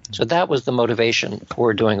 So that was the motivation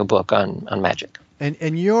for doing a book on magic.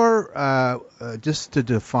 And you're, just to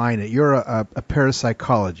define it, you're a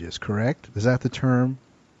parapsychologist, correct? Is that the term?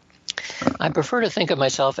 I prefer to think of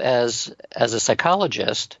myself as a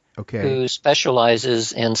psychologist who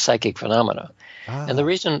specializes in psychic phenomena. And the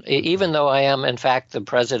reason, even though I am, in fact, the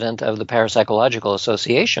president of the Parapsychological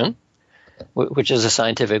Association, which is a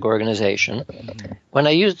scientific organization, when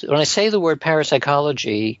I say the word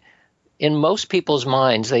parapsychology, in most people's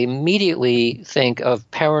minds, they immediately think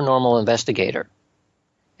of paranormal investigator.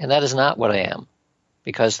 And that is not what I am,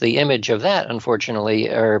 because the image of that, unfortunately,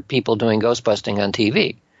 are people doing ghost busting on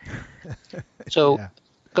TV. So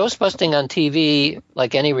ghost busting on TV,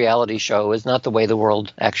 like any reality show, is not the way the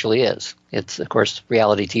world actually is. It's, of course,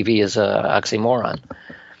 reality TV is an oxymoron.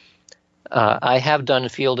 I have done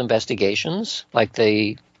field investigations, like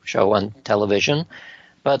they show on television,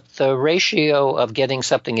 but the ratio of getting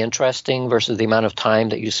something interesting versus the amount of time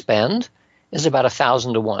that you spend is about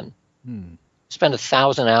 1,000 to 1. Spend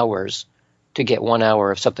 1,000 hours to get 1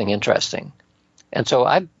 hour of something interesting. And so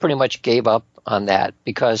I pretty much gave up on that,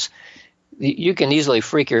 because you can easily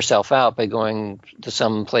freak yourself out by going to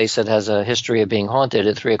some place that has a history of being haunted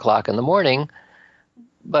at 3 o'clock in the morning,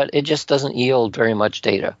 but it just doesn't yield very much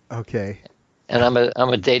data. Okay. And I'm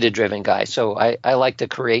a data-driven guy, so I like to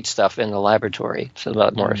create stuff in the laboratory. It's a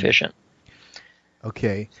lot more efficient.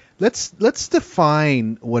 Okay. Let's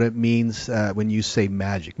define what it means when you say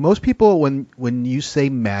magic. Most people, when you say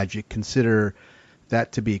magic, consider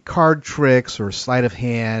that to be card tricks or sleight of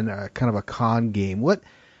hand, kind of a con game. What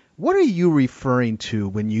are you referring to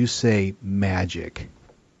when you say magic?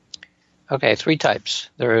 Okay, 3 types.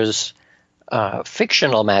 There is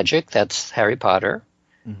fictional magic, that's Harry Potter.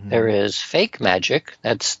 Mm-hmm. There is fake magic,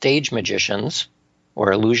 that's stage magicians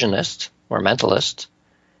or illusionists or mentalists.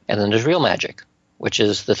 And then there's real magic, which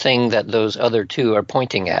is the thing that those other 2 are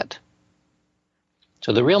pointing at.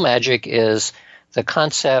 So the real magic is the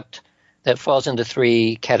concept that falls into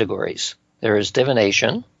 3 categories. There is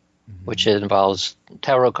divination, which involves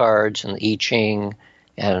tarot cards and I Ching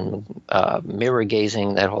and mirror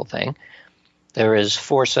gazing, that whole thing. There is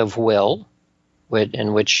force of will,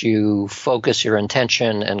 in which you focus your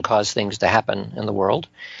intention and cause things to happen in the world.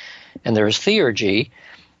 And there is theurgy,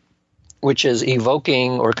 which is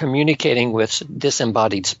evoking or communicating with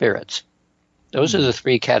disembodied spirits. Those are the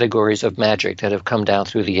 3 categories of magic that have come down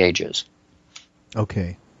through the ages.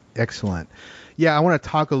 Okay, excellent. Yeah, I want to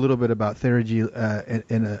talk a little bit about theurgy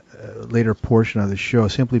in a later portion of the show,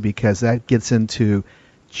 simply because that gets into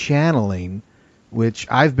channeling, which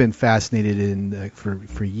I've been fascinated in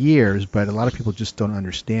for years, but a lot of people just don't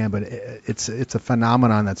understand. But it's a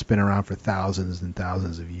phenomenon that's been around for thousands and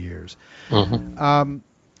thousands of years. Mm-hmm.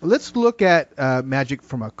 Let's look at magic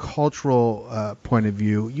from a cultural point of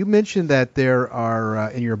view. You mentioned that there are,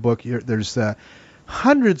 in your book, there's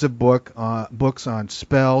hundreds of books on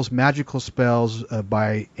spells, magical spells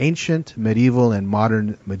by ancient, medieval, and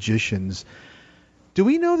modern magicians. Do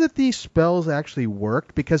we know that these spells actually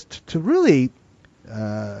worked? Because to really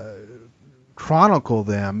chronicle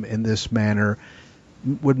them in this manner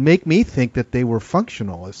would make me think that they were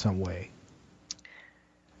functional in some way.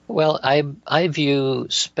 Well, I view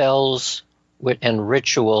spells and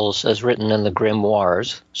rituals as written in the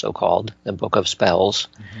grimoires, so-called, the Book of Spells,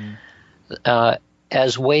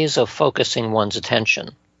 as ways of focusing one's attention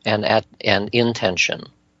and intention.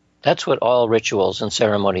 That's what all rituals and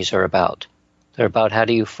ceremonies are about. They're about how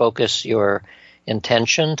do you focus your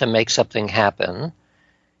intention to make something happen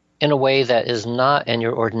in a way that is not in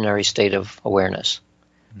your ordinary state of awareness.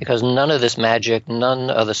 Because none of this magic, none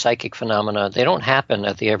of the psychic phenomena, they don't happen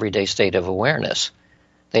at the everyday state of awareness.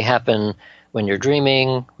 They happen when you're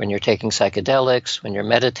dreaming, when you're taking psychedelics, when you're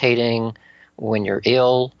meditating, when you're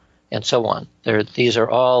ill, and so on. These are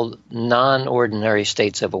all non-ordinary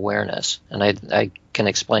states of awareness, and I can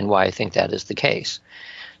explain why I think that is the case.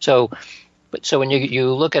 So when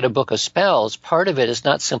you look at a book of spells, part of it is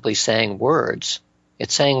not simply saying words.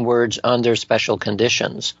 It's saying words under special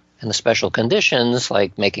conditions. And the special conditions,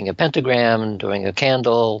 like making a pentagram, doing a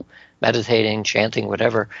candle, meditating, chanting,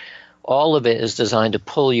 whatever, all of it is designed to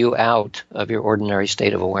pull you out of your ordinary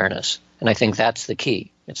state of awareness. And I think that's the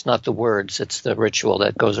key. It's not the words, it's the ritual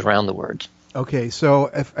that goes around the words. Okay,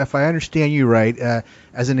 so if I understand you right,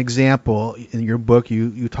 as an example, in your book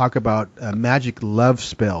you talk about magic love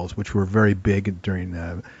spells, which were very big during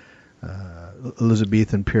the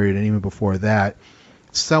Elizabethan period and even before that.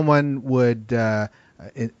 Someone would... the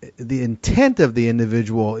intent of the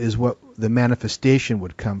individual is what the manifestation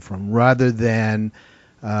would come from, rather than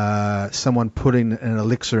someone putting an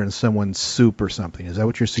elixir in someone's soup or something. Is that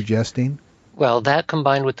what you're suggesting? Well, that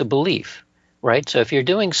combined with the belief, right? So if you're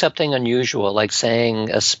doing something unusual, like saying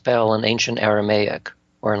a spell in ancient Aramaic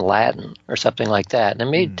or in Latin or something like that, and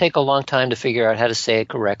it may take a long time to figure out how to say it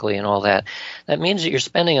correctly and all that, that means that you're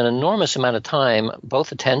spending an enormous amount of time,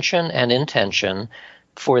 both attention and intention,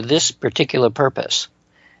 for this particular purpose.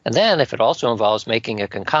 And then if it also involves making a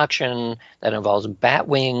concoction that involves bat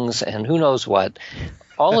wings and who knows what,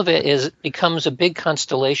 all of it becomes a big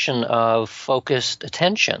constellation of focused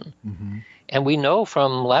attention. Mm-hmm. And we know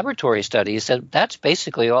from laboratory studies that that's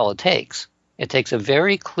basically all it takes. It takes a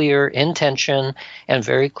very clear intention and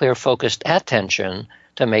very clear focused attention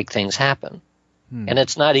to make things happen. And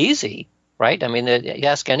it's not easy, right? I mean, you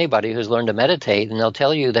ask anybody who's learned to meditate, and they'll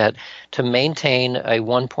tell you that to maintain a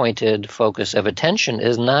one-pointed focus of attention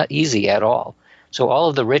is not easy at all. So all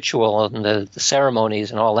of the ritual and the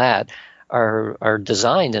ceremonies and all that are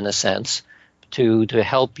designed, in a sense, to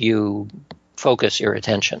help you focus your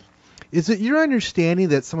attention. Is it your understanding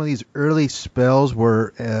that some of these early spells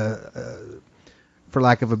were, for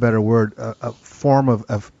lack of a better word, a form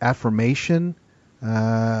of affirmation,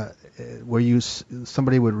 where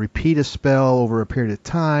somebody would repeat a spell over a period of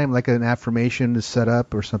time, like an affirmation to set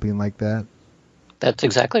up or something like that? That's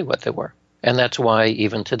exactly what they were. And that's why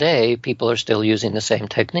even today people are still using the same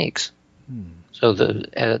techniques. So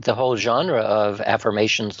the whole genre of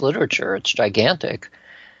affirmations literature, it's gigantic.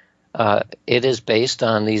 It is based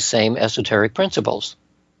on these same esoteric principles.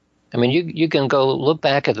 I mean, you can go look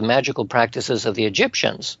back at the magical practices of the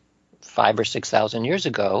Egyptians 5,000 or 6,000 years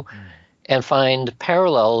ago and find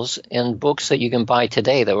parallels in books that you can buy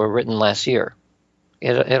today that were written last year.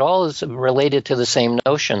 It all is related to the same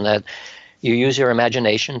notion that you use your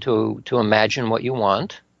imagination to imagine what you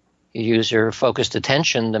want. You use your focused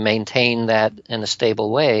attention to maintain that in a stable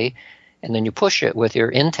way, and then you push it with your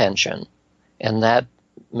intention, and that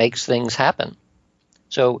makes things happen.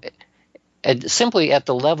 So simply at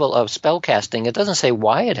the level of spellcasting, it doesn't say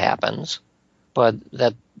why it happens, but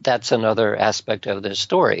that's another aspect of this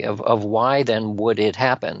story of why then would it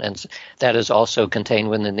happen. And that is also contained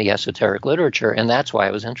within the esoteric literature, and that's why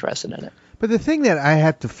I was interested in it. But the thing that I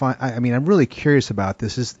have to find, I'm really curious about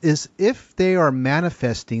this, is if they are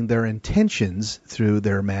manifesting their intentions through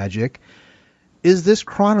their magic, is this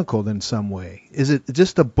chronicled in some way? Is it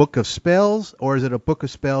just a book of spells, or is it a book of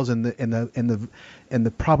spells and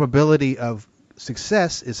the probability of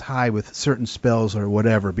success is high with certain spells or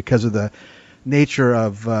whatever because of the nature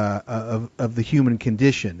of the human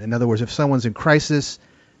condition? In other words, if someone's in crisis,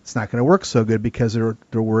 it's not going to work so good because they're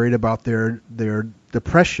worried about their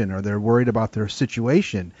depression or they're worried about their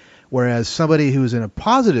situation. Whereas somebody who's in a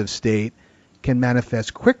positive state can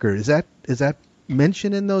manifest quicker. Is that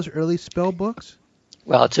mentioned in those early spell books?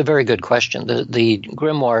 Well, it's a very good question. The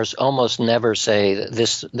grimoires almost never say that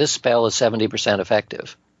this spell is 70%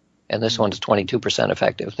 effective, and this one is 22%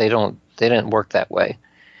 effective. They didn't work that way.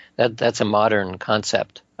 That's a modern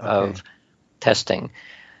concept of testing.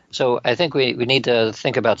 So I think we need to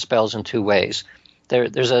think about spells in two ways.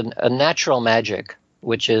 There's a natural magic,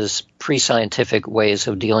 which is pre-scientific ways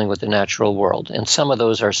of dealing with the natural world, and some of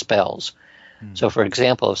those are spells. So, for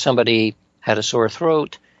example, if somebody had a sore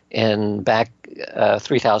throat, and back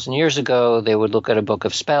 3,000 years ago, they would look at a book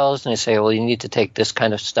of spells, and they say, well, you need to take this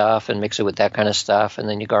kind of stuff and mix it with that kind of stuff, and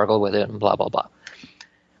then you gargle with it, and blah, blah, blah.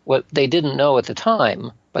 What they didn't know at the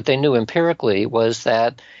time, but they knew empirically, was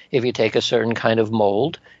that if you take a certain kind of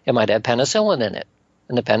mold, it might have penicillin in it.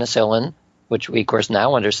 And the penicillin, which we, of course,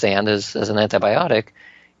 now understand as an antibiotic,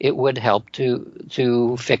 it would help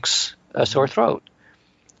to fix a sore throat.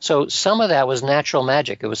 So some of that was natural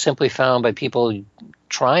magic. It was simply found by people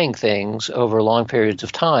trying things over long periods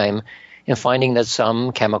of time and finding that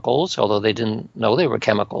some chemicals, although they didn't know they were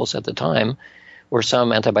chemicals at the time, or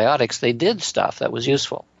some antibiotics, they did stuff that was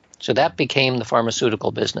useful. So that became the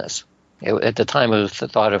pharmaceutical business. At the time, it was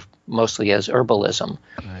thought of mostly as herbalism.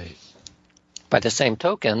 Right. By the same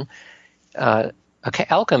token,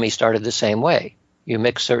 alchemy started the same way. You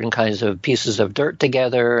mix certain kinds of pieces of dirt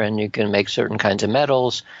together, and you can make certain kinds of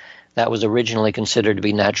metals. That was originally considered to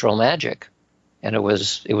be natural magic, and it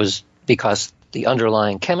was because the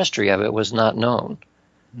underlying chemistry of it was not known.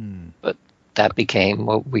 But that became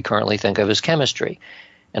what we currently think of as chemistry.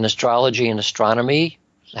 And astrology and astronomy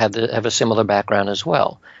have a similar background as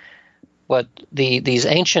well. What these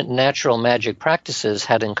ancient natural magic practices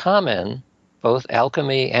had in common, both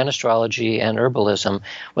alchemy and astrology and herbalism,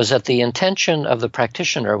 was that the intention of the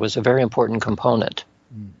practitioner was a very important component.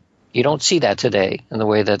 You don't see that today in the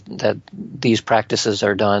way that these practices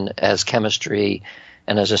are done as chemistry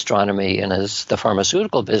and as astronomy and as the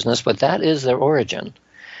pharmaceutical business, but that is their origin.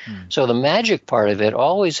 So the magic part of it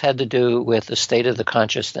always had to do with the state of the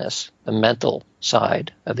consciousness, the mental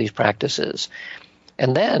side of these practices.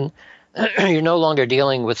 And then you're no longer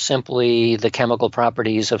dealing with simply the chemical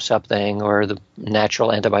properties of something or the natural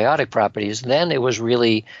antibiotic properties. Then it was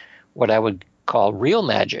really what I would call real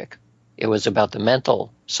magic. It was about the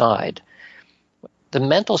mental side. The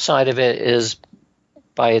mental side of it is,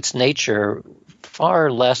 by its nature, far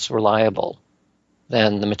less reliable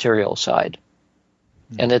than the material side.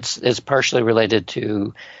 And it's partially related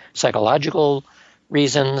to psychological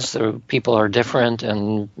reasons. The people are different,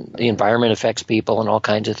 and the environment affects people, and all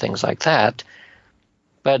kinds of things like that.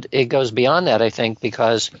 But it goes beyond that, I think,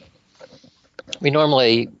 because we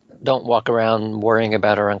normally don't walk around worrying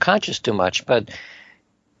about our unconscious too much, but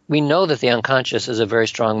we know that the unconscious is a very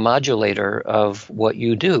strong modulator of what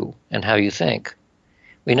you do and how you think.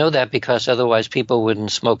 We know that because otherwise people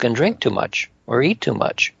wouldn't smoke and drink too much or eat too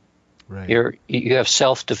much. Right. You have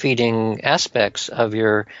self-defeating aspects of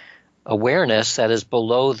your awareness that is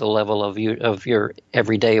below the level of your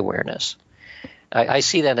everyday awareness. I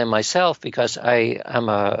see that in myself because I'm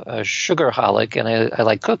a sugarholic and I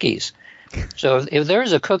like cookies. So if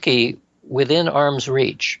there's a cookie within arm's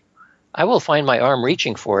reach, I will find my arm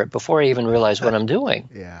reaching for it before I even realize what I'm doing.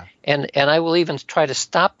 Yeah. And I will even try to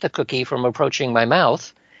stop the cookie from approaching my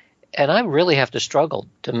mouth, and I really have to struggle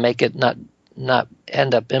to make it not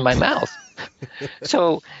end up in my mouth.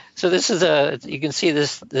 So this is you can see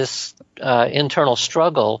this internal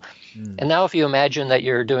struggle. And now if you imagine that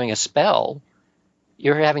you're doing a spell,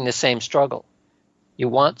 you're having the same struggle. You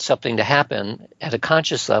want something to happen at a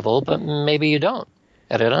conscious level, but maybe you don't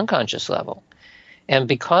at an unconscious level. And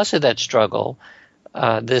because of that struggle,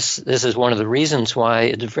 this is one of the reasons why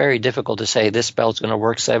it's very difficult to say this spell's going to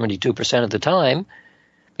work 72% of the time,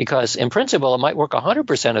 because in principle it might work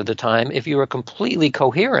 100% of the time if you were completely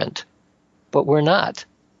coherent, but we're not.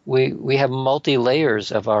 We have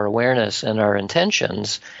multi-layers of our awareness and our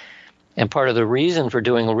intentions. And part of the reason for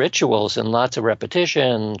doing rituals and lots of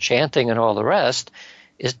repetition, chanting and all the rest,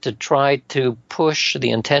 is to try to push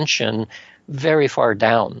the intention very far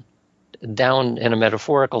down in a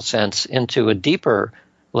metaphorical sense into a deeper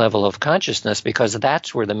level of consciousness, because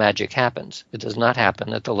that's where the magic happens. It does not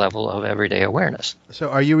happen at the level of everyday awareness. So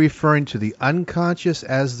are you referring to the unconscious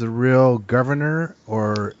as the real governor,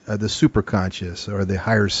 or the superconscious, or the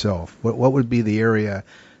higher self? What would be the area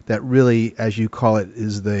that really, as you call it,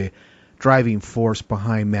 is the driving force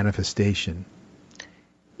behind manifestation?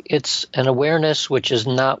 It's an awareness which is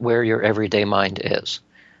not where your everyday mind is.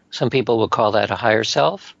 Some people will call that a higher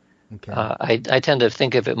self. Okay. I tend to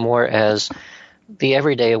think of it more as the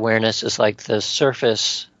everyday awareness is like the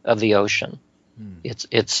surface of the ocean.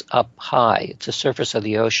 It's up high. It's the surface of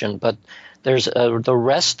the ocean, but there's the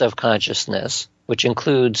rest of consciousness, which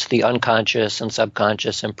includes the unconscious and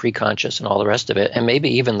subconscious and preconscious and all the rest of it, and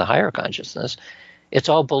maybe even the higher consciousness. It's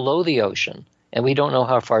all below the ocean, and we don't know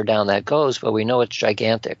how far down that goes, but we know it's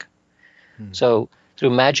gigantic. So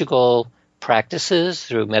through magical practices,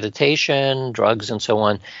 through meditation, drugs, and so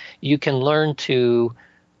on, you can learn to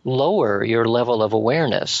lower your level of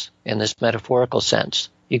awareness in this metaphorical sense.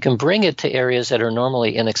 You can bring it to areas that are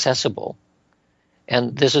normally inaccessible.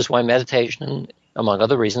 And this is why meditation, among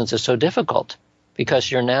other reasons, is so difficult, because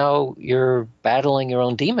you're battling your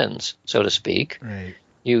own demons, so to speak. Right.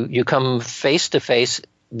 You come face to face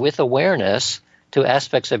with awareness to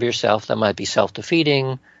aspects of yourself that might be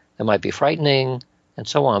self-defeating, that might be frightening, and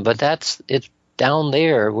so on. But it's down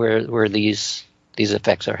there where these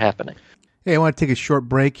effects are happening. Hey, I want to take a short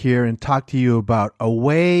break here and talk to you about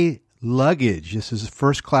Away Luggage. This is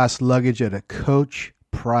first-class luggage at a Coach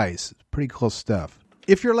price. It's pretty cool stuff.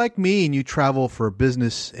 If you're like me and you travel for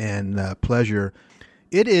business and pleasure,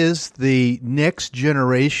 it is the next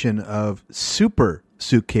generation of super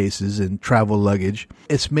suitcases and travel luggage.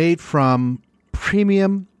 It's made from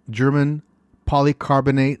premium German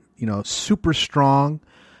polycarbonate, super strong.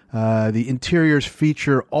 The interiors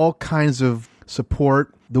feature all kinds of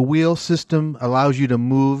support. The wheel system allows you to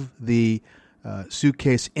move the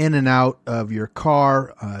suitcase in and out of your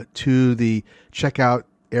car to the checkout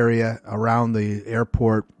area around the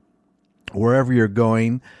airport, wherever you're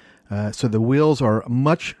going. So the wheels are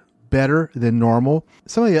much better than normal.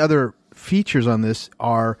 Some of the other features on this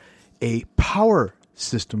are a power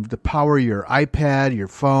system to power your iPad, your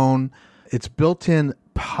phone. It's built-in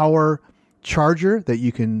power charger that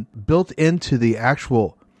you can built into the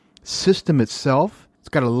actual system itself. It's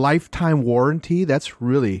got a lifetime warranty. That's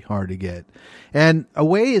really hard to get. And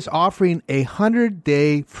Away is offering a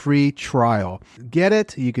 100-day free trial. Get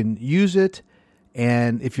it, you can use it,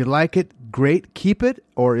 and if you like it, great, keep it,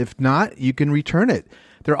 or if not, you can return it.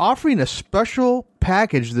 They're offering a special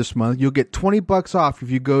package this month. You'll get $20 off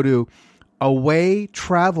if you go to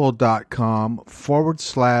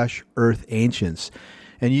awaytravel.com/EarthAncients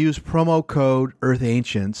and use promo code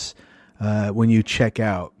EarthAncients when you check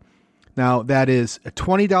out. Now, that is a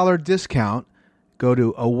 $20 discount. Go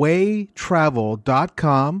to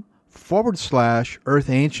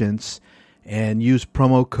awaytravel.com/EarthAncients and use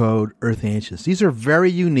promo code EarthAncients. These are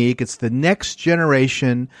very unique. It's the next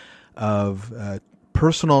generation of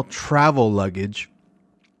personal travel luggage.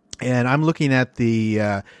 And I'm looking at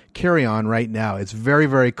the carry-on right now. It's very,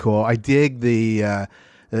 very cool. I dig the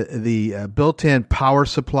built-in power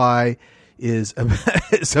supply is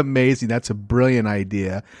it's amazing. That's a brilliant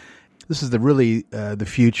idea. This is the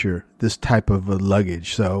future, this type of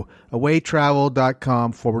luggage. So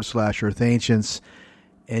awaytravel.com/EarthAncients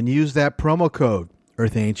and use that promo code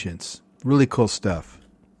EarthAncients. Really cool stuff.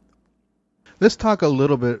 Let's talk a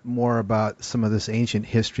little bit more about some of this ancient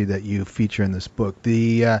history that you feature in this book.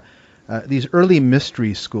 These early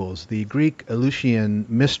mystery schools, the Greek Eleusinian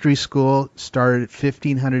Mystery School started at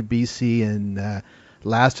 1500 BC and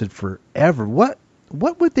lasted forever. What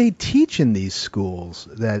would they teach in these schools?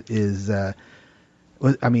 That is,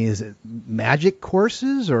 is it magic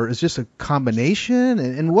courses or is it just a combination?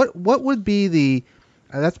 And what would be the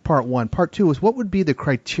that's part one. Part two is what would be the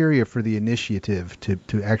criteria for the initiative to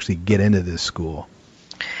actually get into this school?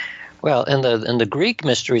 Well, in the Greek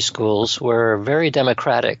mystery schools were very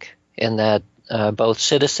democratic in that both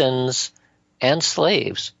citizens and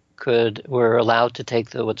slaves were allowed to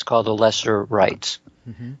take what's called the lesser rites.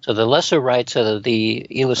 Mm-hmm. So the lesser rites of the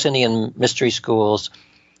Eleusinian mystery schools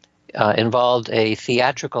involved a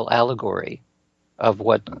theatrical allegory of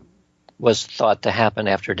what was thought to happen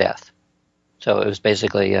after death. So it was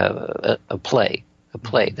basically a play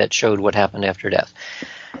that showed what happened after death.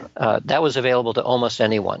 That was available to almost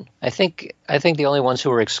anyone. I think the only ones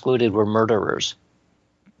who were excluded were murderers,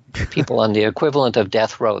 people on the equivalent of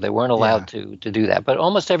death row. They weren't allowed to do that, but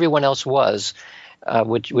almost everyone else was,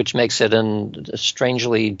 which makes it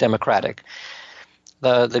strangely democratic.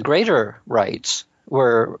 The greater rites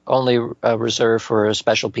were only reserved for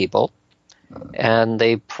special people. And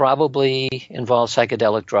they probably involved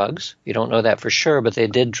psychedelic drugs. You don't know that for sure, but they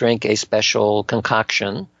did drink a special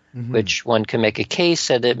concoction, which one can make a case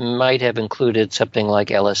that it might have included something like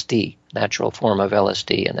LSD, natural form of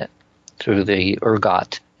LSD in it, through the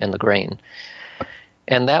ergot in the grain.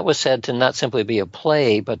 And that was said to not simply be a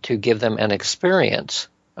play, but to give them an experience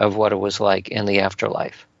of what it was like in the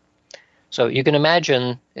afterlife. So you can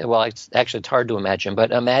imagine, well, it's hard to imagine,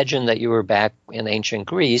 but imagine that you were back in ancient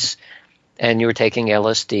Greece and you were taking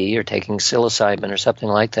LSD or taking psilocybin or something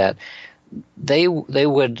like that. They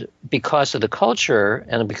would, because of the culture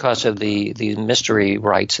and because of the mystery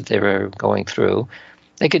rites that they were going through,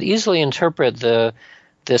 they could easily interpret the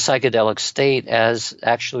psychedelic state as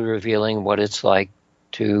actually revealing what it's like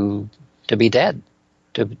to be dead,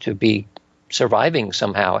 to be surviving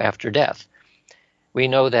somehow after death. We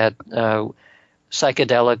know that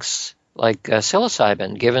psychedelics like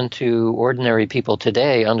psilocybin given to ordinary people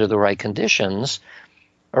today under the right conditions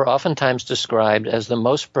are oftentimes described as the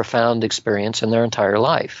most profound experience in their entire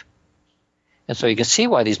life. And so you can see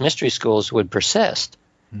why these mystery schools would persist,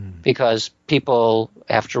 because people,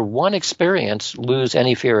 after one experience, lose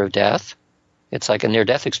any fear of death. It's like a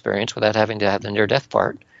near-death experience without having to have the near-death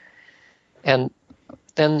part. And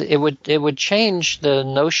then it would change the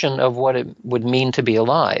notion of what it would mean to be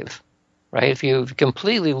alive. Right? If you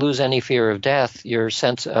completely lose any fear of death, your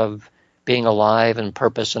sense of being alive and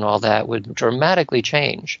purpose and all that would dramatically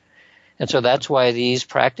change. And so that's why these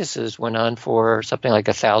practices went on for something like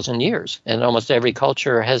 1,000 years. And almost every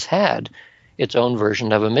culture has had its own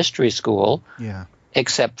version of a mystery school,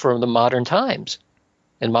 except for the modern times.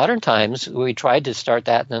 In modern times, we tried to start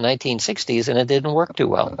that in the 1960s, and it didn't work too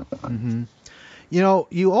well. Mm-hmm. You know,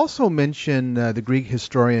 you also mentioned the Greek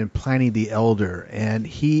historian Pliny the Elder, and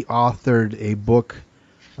he authored a book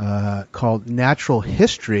called Natural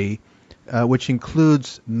History, which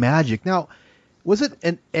includes magic. Now, was it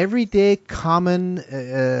an everyday common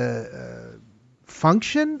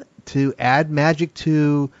function to add magic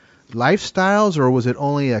to lifestyles, or was it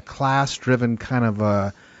only a class-driven kind of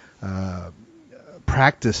a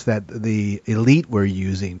practice that the elite were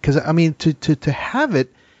using? Because, I mean, to have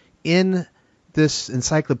it in this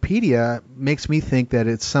encyclopedia makes me think that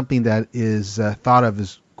it's something that is thought of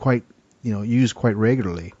as quite, used quite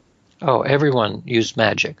regularly. Oh, everyone used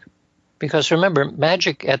magic. Because remember,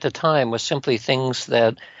 magic at the time was simply things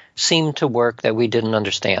that seemed to work that we didn't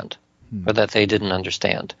understand, or that they didn't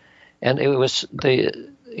understand. And it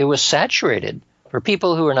was saturated. For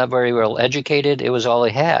people who were not very well educated, it was all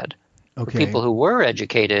they had. Okay. For people who were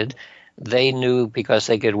educated, they knew, because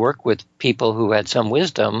they could work with people who had some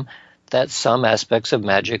wisdom, that some aspects of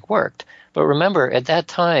magic worked. But remember, at that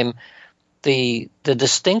time, the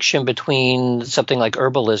distinction between something like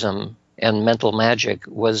herbalism and mental magic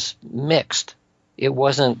was mixed. It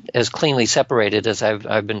wasn't as cleanly separated as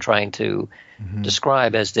I've been trying to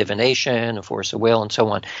describe as divination, a force of will, and so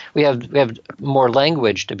on. We have more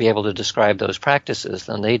language to be able to describe those practices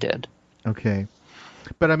than they did. Okay.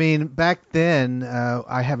 But I mean, back then,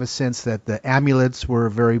 I have a sense that the amulets were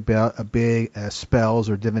very big. Spells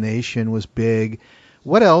or divination was big.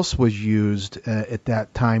 What else was used at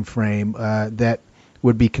that time frame that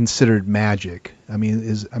would be considered magic? I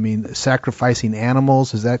mean, sacrificing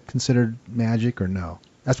animals, is that considered magic or no?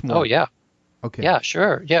 That's more. Oh yeah. Okay. Yeah,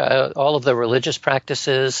 sure. Yeah, all of the religious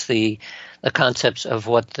practices, the concepts of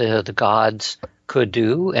what the gods could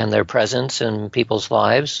do and their presence in people's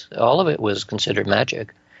lives, all of it was considered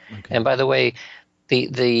magic. Okay. And by the way,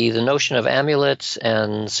 the notion of amulets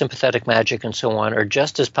and sympathetic magic and so on are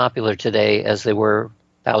just as popular today as they were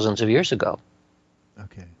thousands of years ago.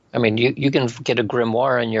 Okay. I mean, you can get a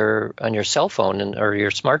grimoire on your cell phone or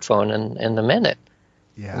your smartphone in a minute.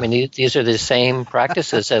 Yeah. I mean, these are the same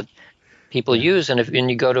practices that people use, and if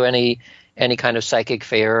you go to any kind of psychic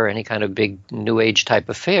fair or any kind of big New Age type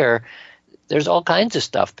of fair, there's all kinds of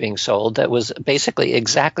stuff being sold that was basically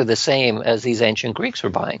exactly the same as these ancient Greeks were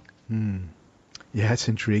buying. Yeah, it's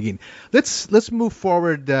intriguing. Let's move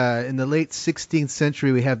forward. In the late 16th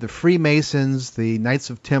century, we have the Freemasons, the Knights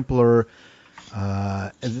of Templar.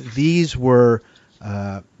 These were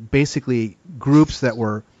basically groups that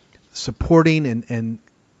were supporting and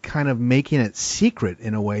kind of making it secret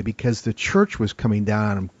in a way because the church was coming down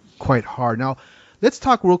on them quite hard. Now, let's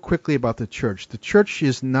talk real quickly about the church. The church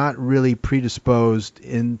is not really predisposed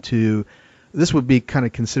into, this would be kind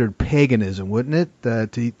of considered paganism, wouldn't it?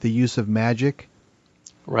 The use of magic?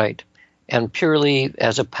 Right. And purely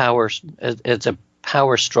as a power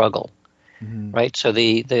struggle. Mm-hmm. Right. So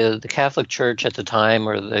the Catholic Church at the time,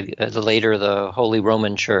 or the later the Holy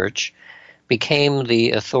Roman Church, became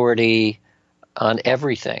the authority on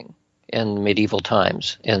everything in medieval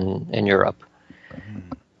times in Europe.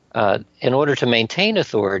 In order to maintain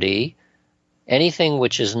authority, anything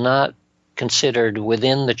which is not considered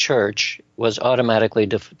within the church was automatically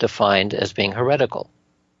defined as being heretical.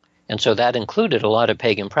 And so that included a lot of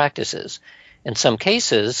pagan practices. In some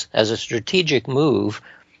cases, as a strategic move,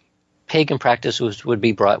 pagan practices would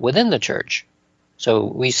be brought within the church. So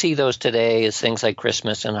we see those today as things like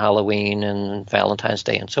Christmas and Halloween and Valentine's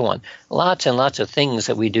Day and so on. Lots and lots of things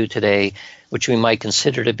that we do today which we might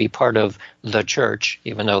consider to be part of the church,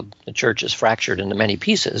 even though the church is fractured into many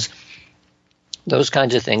pieces. Those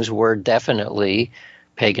kinds of things were definitely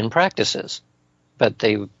pagan practices. But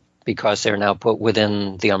because they're now put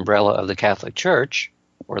within the umbrella of the Catholic Church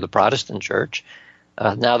or the Protestant Church,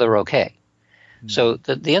 now they're okay. So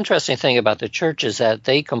the interesting thing about the church is that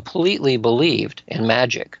they completely believed in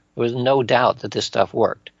magic. There was no doubt that this stuff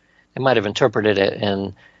worked. They might have interpreted it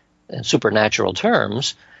in supernatural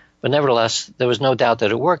terms, but nevertheless, there was no doubt that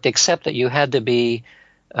it worked, except that you had to be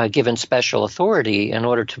given special authority in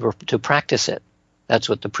order to practice it. That's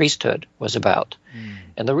what the priesthood was about.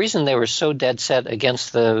 And the reason they were so dead set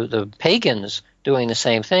against the pagans doing the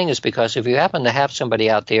same thing is because if you happen to have somebody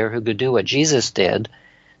out there who could do what Jesus did,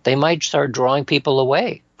 they might start drawing people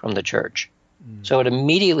away from the church. So it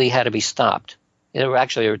immediately had to be stopped. There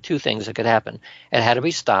were two things that could happen. It had to be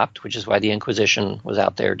stopped, which is why the Inquisition was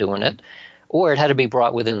out there doing it, or it had to be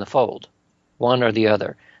brought within the fold, one or the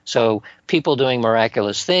other. So people doing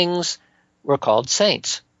miraculous things were called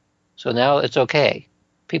saints. So now it's okay.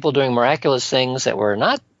 People doing miraculous things that were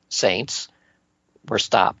not saints were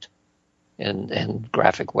stopped in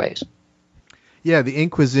graphic ways. Yeah, the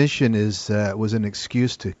Inquisition was an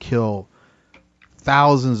excuse to kill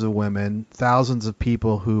thousands of women, thousands of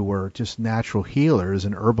people who were just natural healers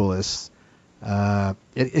and herbalists.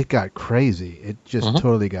 It got crazy. It just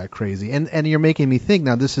totally got crazy. And you're making me think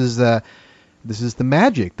now. This is the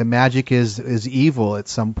magic. The magic is evil at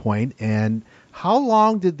some point. And how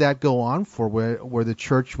long did that go on for? Where the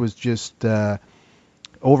church was just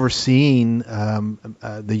overseeing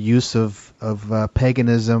the use of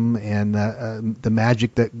paganism and the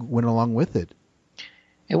magic that went along with it?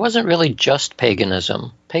 It wasn't really just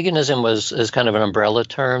paganism. Paganism is kind of an umbrella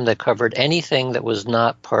term that covered anything that was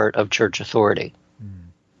not part of church authority.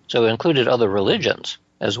 So it included other religions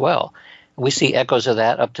as well. We see echoes of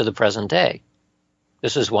that up to the present day.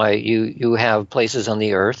 This is why you have places on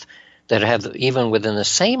the earth that have, even within the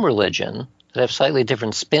same religion, that have slightly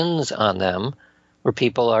different spins on them, where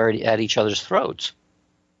people are at each other's throats.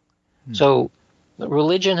 So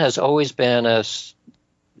religion has always been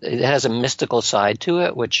it has a mystical side to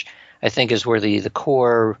it, which I think is where the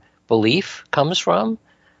core belief comes from.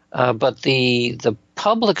 But the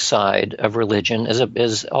public side of religion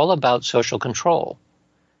is all about social control.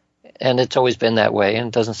 And it's always been that way, and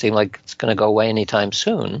it doesn't seem like it's going to go away anytime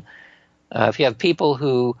soon. If you have people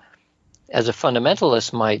who, as a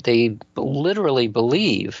fundamentalist they literally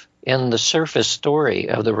believe in the surface story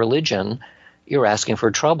of the religion, you're asking for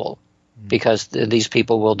trouble. because these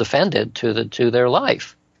people will defend it to their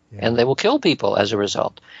life, and they will kill people as a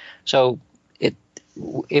result. So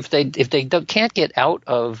if they can't get out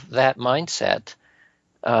of that mindset,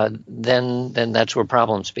 then that's where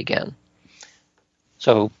problems begin.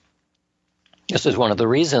 So this is one of the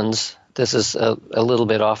reasons. This is a little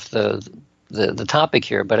bit off the topic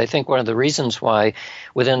here, but I think one of the reasons why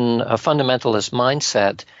within a fundamentalist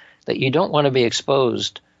mindset that you don't want to be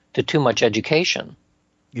exposed to too much education.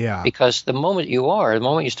 Yeah. Because the moment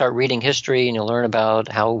you start reading history and you learn about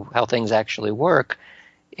how things actually work,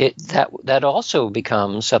 that also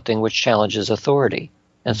becomes something which challenges authority.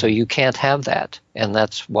 And so you can't have that. And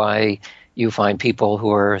that's why you find people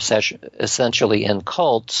who are essentially in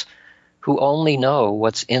cults who only know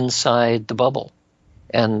what's inside the bubble.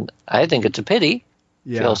 And I think it's a pity.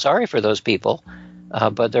 Yeah. Feel sorry for those people,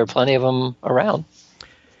 but there are plenty of them around.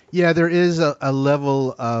 Yeah, there is a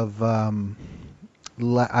level of, I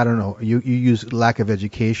don't know, you use lack of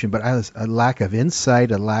education, but a lack of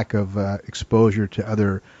insight, a lack of exposure to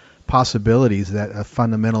other possibilities that a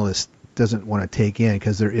fundamentalist doesn't want to take in,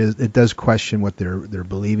 because it does question what they're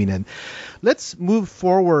believing in. Let's move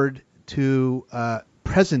forward to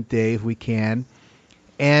present day if we can,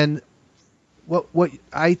 and what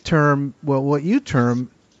you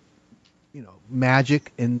term,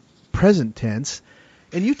 magic in present tense.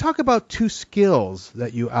 And you talk about two skills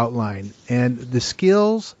that you outline, and the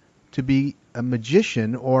skills to be a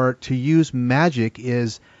magician or to use magic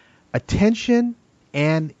is attention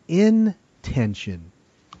and intention.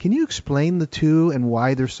 Can you explain the two and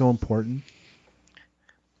why they're so important?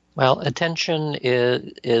 Well, attention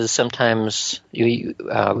is sometimes, we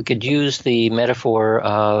could use the metaphor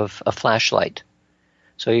of a flashlight.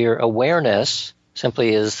 So your awareness simply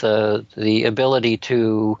is the ability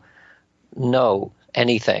to know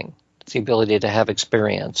anything. It's the ability to have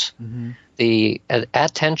experience. Mm-hmm. The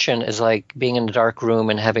attention is like being in a dark room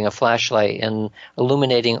and having a flashlight and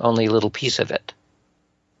illuminating only a little piece of it.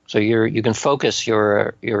 So you can focus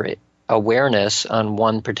your awareness on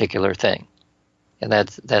one particular thing. And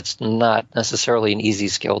that's not necessarily an easy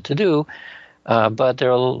skill to do, but there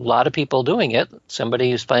are a lot of people doing it.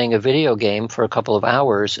 Somebody who's playing a video game for a couple of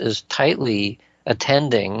hours is tightly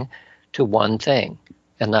attending to one thing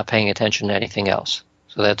and not paying attention to anything else.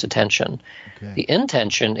 So that's attention. Okay. The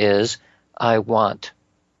intention is I want.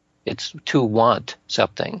 It's to want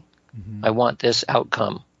something. Mm-hmm. I want this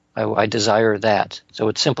outcome. I desire that. So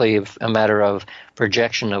it's simply a matter of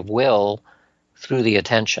projection of will through the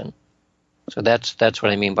attention. So that's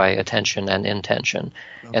what I mean by attention and intention.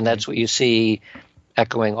 Okay. And that's what you see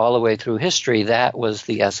echoing all the way through history. That was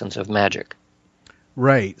the essence of magic.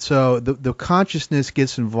 Right. So the consciousness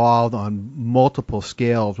gets involved on multiple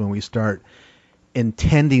scales when we start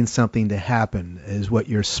intending something to happen, is what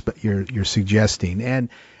you're suggesting. And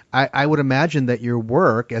I would imagine that your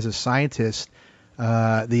work as a scientist,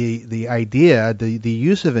 the idea, the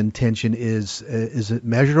use of intention is it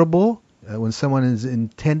measurable? When someone is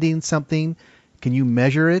intending something, can you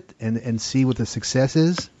measure it and see what the success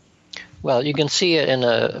is? Well, you can see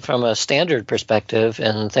it from a standard perspective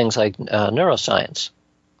in things like neuroscience,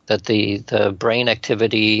 that the brain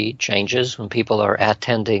activity changes when people are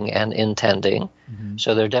attending and intending. Mm-hmm.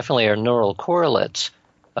 So there definitely are neural correlates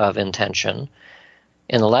of intention.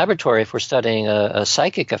 In the laboratory, if we're studying a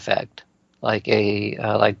psychic effect, like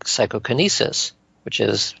psychokinesis, which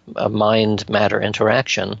is a mind-matter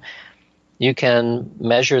interaction, you can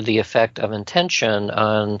measure the effect of intention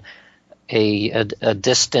on a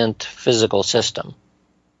distant physical system.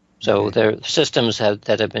 So there are systems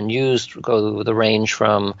that have been used go the range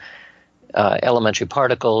from elementary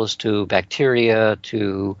particles to bacteria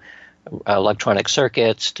to electronic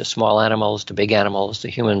circuits to small animals to big animals to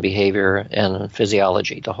human behavior and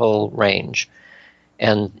physiology, the whole range.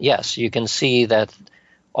 And yes, you can see that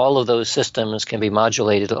all of those systems can be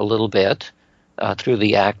modulated a little bit through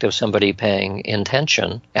the act of somebody paying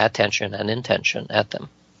attention and intention at them.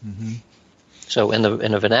 Mm-hmm. So in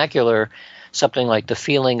the vernacular, something like the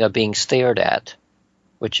feeling of being stared at,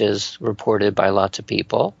 which is reported by lots of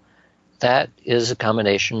people, that is a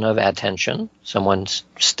combination of attention, someone's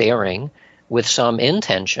staring, with some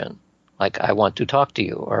intention, like I want to talk to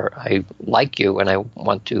you, or I like you and I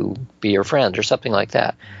want to be your friend, or something like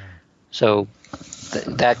that. So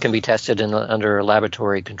that can be tested under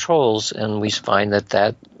laboratory controls, and we find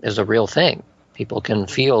that is a real thing. People can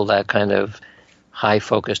feel that kind of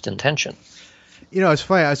high-focused intention. It's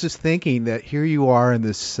funny. I was just thinking that here you are in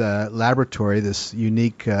this laboratory, this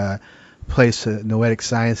unique place, Noetic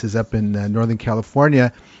Sciences up in Northern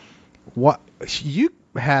California. What you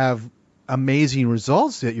have amazing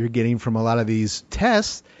results that you're getting from a lot of these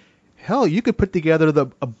tests. hell, you could put together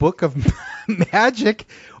a book of magic,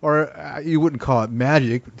 or you wouldn't call it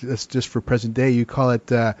magic. That's just for present day. You call it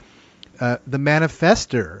the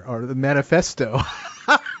manifester or the manifesto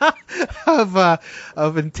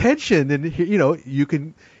of intention. And you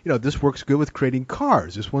can, this works good with creating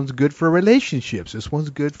cars. This one's good for relationships. This one's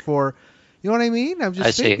good for, you know what I mean? I'm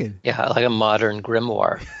just thinking. Yeah, like a modern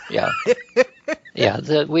grimoire. Yeah,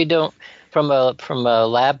 yeah. We don't, from a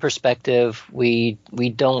lab perspective, we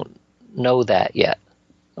don't know that yet,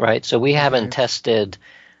 right? So we haven't tested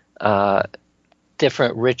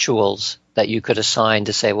different rituals that you could assign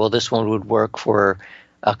to say, well, this one would work for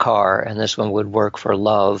a car and this one would work for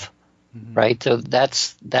love, right? So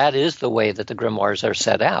that is the way that the grimoires are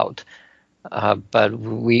set out, but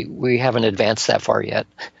we haven't advanced that far yet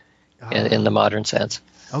in the modern sense.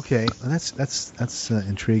 Okay, well, that's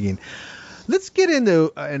intriguing. Let's get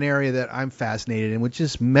into an area that I'm fascinated in, which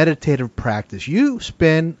is meditative practice. You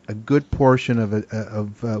spend a good portion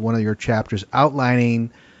of one of your chapters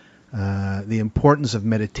outlining the importance of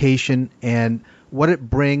meditation and what it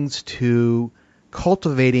brings to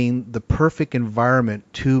cultivating the perfect environment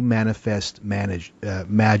to manifest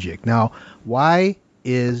magic. Now, why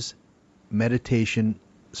is meditation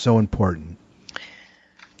so important?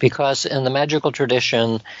 Because in the magical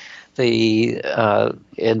tradition, the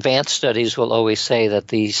advanced studies will always say that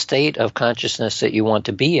the state of consciousness that you want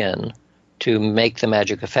to be in to make the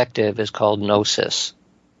magic effective is called gnosis.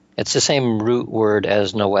 It's the same root word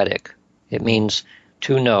as noetic. It means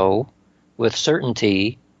to know with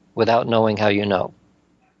certainty without knowing how you know.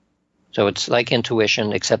 So it's like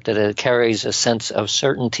intuition, except that it carries a sense of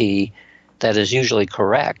certainty that is usually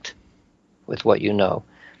correct with what you know.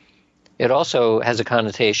 It also has a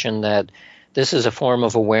connotation that this is a form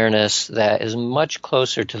of awareness that is much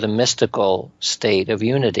closer to the mystical state of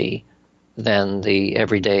unity than the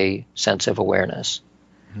everyday sense of awareness.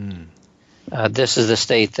 This is the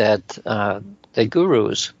state that the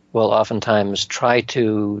gurus will oftentimes try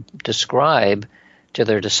to describe to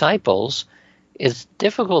their disciples. It's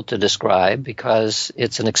difficult to describe because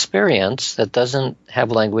it's an experience that doesn't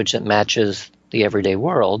have language that matches the everyday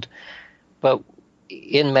world. But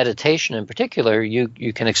in meditation in particular, you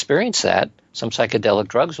can experience that. Some psychedelic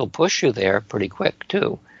drugs will push you there pretty quick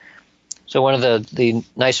too. So one of the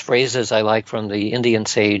nice phrases I like from the Indian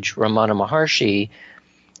sage Ramana Maharshi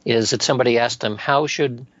is that somebody asked him, how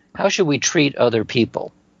should we treat other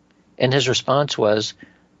people? And his response was,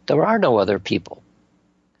 there are no other people.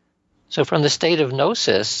 So from the state of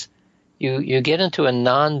gnosis, you get into a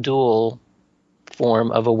non-dual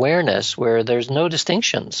form of awareness where there's no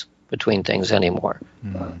distinctions between things anymore.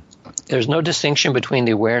 There's no distinction between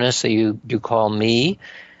the awareness that you call me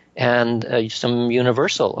and some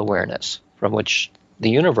universal awareness from which the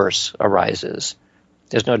universe arises.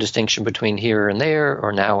 There's no distinction between here and there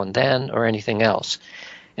or now and then or anything else.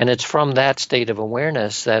 And it's from that state of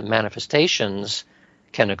awareness that manifestations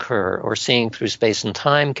can occur, or seeing through space and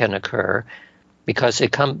time can occur, because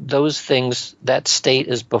those things, that state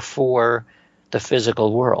is before the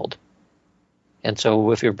physical world. And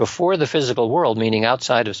so if you're before the physical world, meaning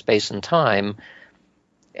outside of space and time,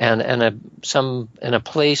 and in a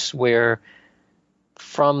place where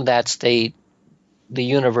from that state the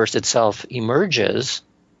universe itself emerges,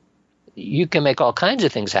 you can make all kinds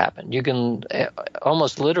of things happen. You can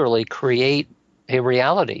almost literally create a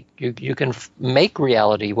reality. You can make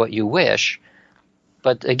reality what you wish.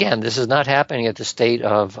 But again, this is not happening at the state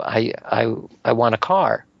of I want a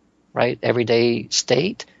car, right? Everyday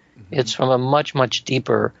state. It's from a much, much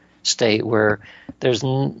deeper state where there's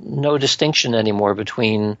no distinction anymore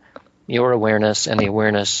between your awareness and the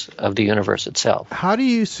awareness of the universe itself. How do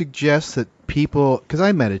you suggest that people, because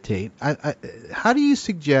I meditate, how do you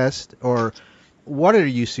suggest, or what are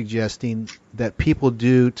you suggesting that people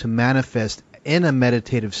do to manifest in a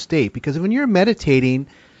meditative state? Because when you're meditating,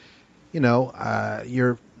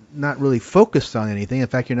 you're not really focused on anything. In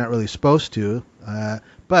fact, you're not really supposed to.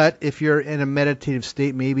 But if you're in a meditative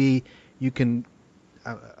state, maybe you can,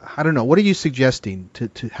 I don't know. What are you suggesting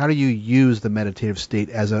to how do you use the meditative state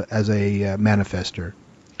as a manifester?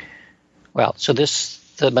 Well, so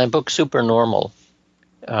my book Supernormal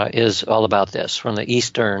is all about this from the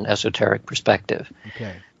Eastern esoteric perspective.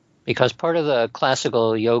 Okay. Because part of the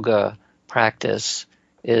classical yoga practice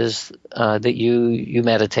is that you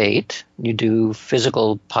meditate, you do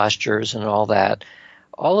physical postures and all that.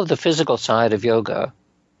 All of the physical side of yoga,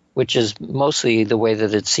 which is mostly the way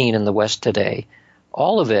that it's seen in the West today,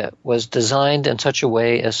 all of it was designed in such a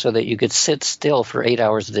way as so that you could sit still for 8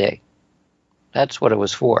 hours a day. That's what it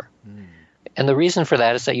was for. And the reason for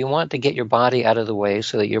that is that you want to get your body out of the way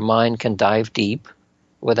so that your mind can dive deep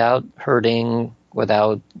without hurting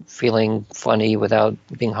without feeling funny, without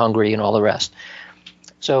being hungry and all the rest.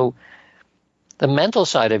 So the mental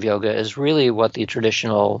side of yoga is really what the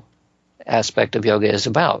traditional aspect of yoga is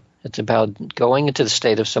about. It's about going into the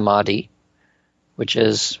state of samadhi, which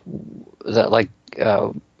is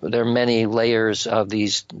there are many layers of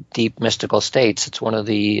these deep mystical states. It's one of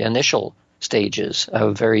the initial stages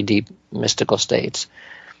of very deep mystical states.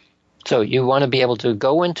 So you want to be able to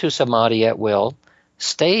go into samadhi at will,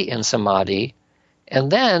 stay in samadhi,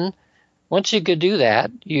 and then once you could do that,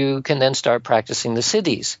 you can then start practicing the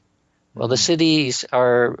siddhis. Well, the siddhis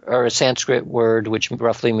are a Sanskrit word which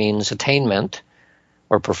roughly means attainment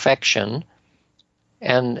or perfection.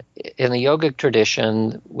 And in the yogic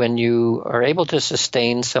tradition, when you are able to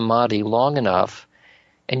sustain samadhi long enough,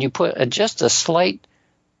 and you put just a slight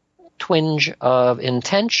twinge of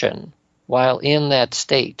intention while in that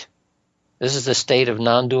state, this is the state of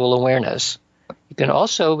non-dual awareness. You can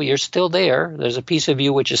also, you're still there, there's a piece of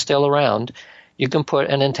you which is still around, you can put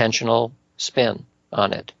an intentional spin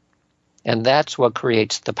on it. And that's what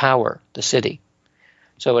creates the power, the siddhi.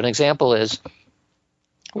 So an example is,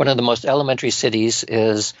 one of the most elementary siddhis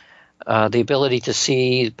is the ability to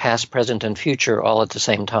see past, present, and future all at the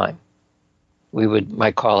same time. We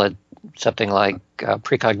might call it something like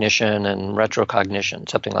precognition and retrocognition,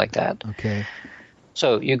 something like that. Okay.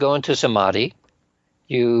 So you go into samadhi,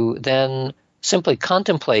 you then simply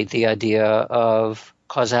contemplate the idea of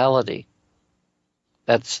causality.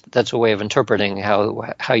 That's a way of interpreting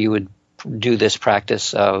how you would do this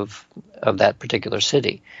practice of that particular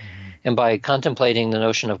siddhi. And by contemplating the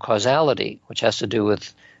notion of causality, which has to do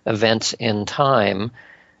with events in time,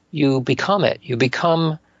 you become it. You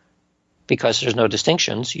become, because there's no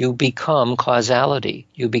distinctions, you become causality.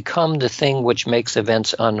 You become the thing which makes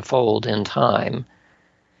events unfold in time.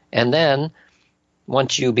 And then,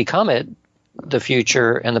 once you become it, the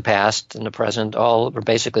future and the past and the present all are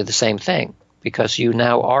basically the same thing, because you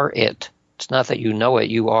now are it. It's not that you know it,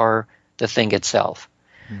 you are the thing itself.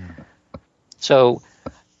 So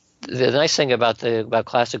the nice thing about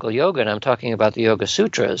classical yoga, and I'm talking about the Yoga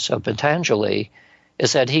Sutras of Patanjali,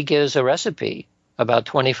 is that he gives a recipe about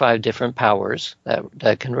 25 different powers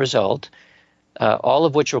that can result, all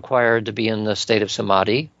of which require to be in the state of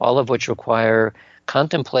samadhi, all of which require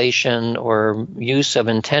contemplation or use of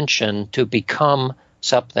intention to become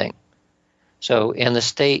something. So in the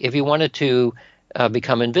state, if you wanted to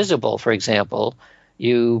become invisible, for example,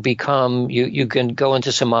 you can go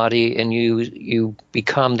into samadhi and you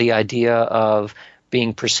become the idea of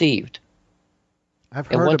being perceived. I've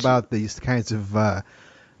heard about these kinds of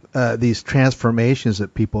these transformations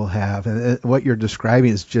that people have, and what you're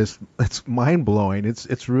describing is it's mind blowing.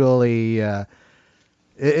 It's really it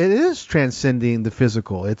is transcending the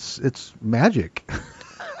physical. It's magic.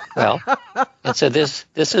 Well, and so this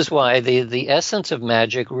is why the essence of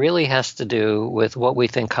magic really has to do with what we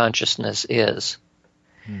think consciousness is.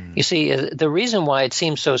 You see, the reason why it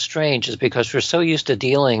seems so strange is because we're so used to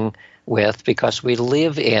dealing with, because we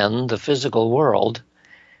live in the physical world,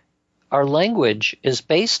 our language is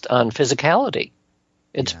based on physicality.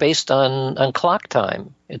 It's based on clock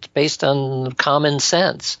time. It's based on common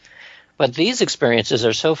sense. But these experiences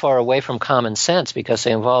are so far away from common sense because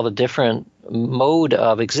they involve a different mode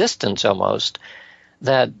of existence almost,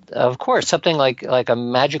 that, of course, something like a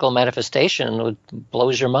magical manifestation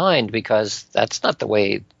blows your mind, because that's not the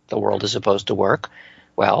way the world is supposed to work.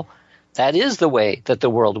 Well, that is the way that the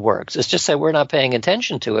world works. It's just that we're not paying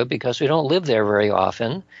attention to it because we don't live there very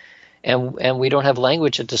often, and we don't have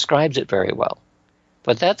language that describes it very well.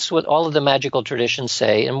 But that's what all of the magical traditions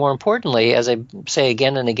say. And more importantly, as I say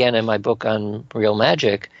again and again in my book on real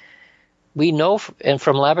magic, we know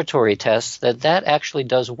from laboratory tests that actually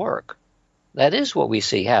does work. That is what we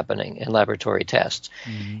see happening in laboratory tests.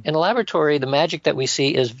 In a laboratory, the magic that we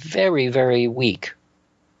see is very, very weak.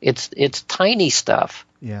 It's tiny stuff.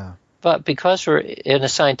 Yeah. But because we're in a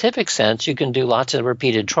scientific sense, you can do lots of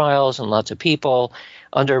repeated trials and lots of people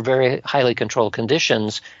under very highly controlled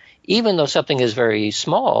conditions. Even though something is very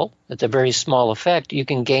small, it's a very small effect, you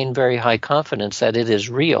can gain very high confidence that it is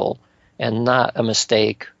real and not a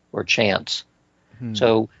mistake or chance.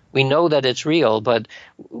 So we know that it's real, but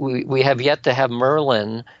we have yet to have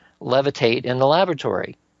Merlin levitate in the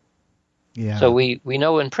laboratory. Yeah. So we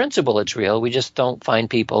know in principle it's real. We just don't find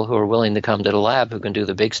people who are willing to come to the lab who can do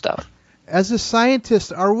the big stuff. As a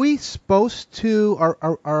scientist, are we supposed to,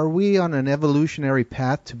 are we on an evolutionary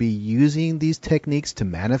path to be using these techniques to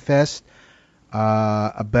manifest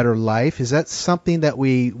a better life? Is that something that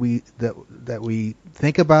we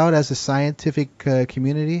think about as a scientific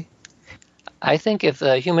community? I think if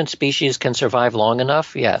the human species can survive long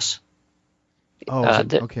enough, yes. Oh,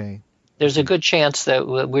 okay. there's a good chance that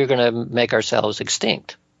we're going to make ourselves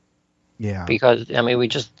extinct. Yeah. Because, we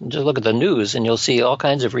just look at the news and you'll see all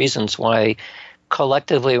kinds of reasons why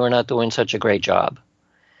collectively we're not doing such a great job.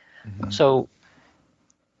 Mm-hmm. So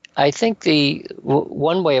I think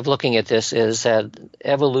one way of looking at this is that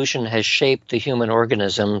evolution has shaped the human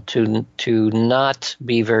organism to not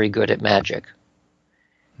be very good at magic.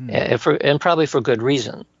 And probably for good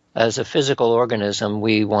reason. As a physical organism,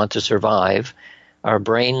 we want to survive. Our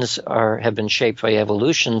brains have been shaped by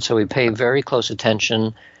evolution, so we pay very close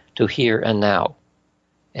attention to here and now,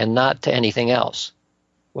 and not to anything else.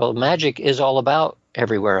 Well, magic is all about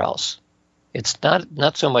everywhere else. It's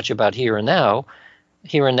not so much about here and now,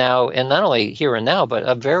 and not only here and now, but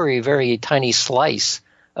a very, very tiny slice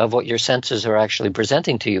of what your senses are actually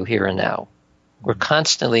presenting to you here and now. We're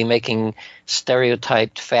constantly making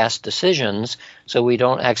stereotyped, fast decisions so we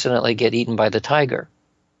don't accidentally get eaten by the tiger.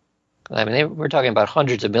 We're talking about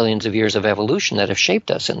hundreds of millions of years of evolution that have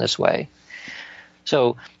shaped us in this way.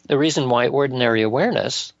 So the reason why ordinary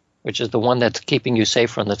awareness, which is the one that's keeping you safe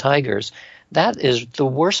from the tigers, that is the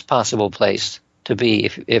worst possible place to be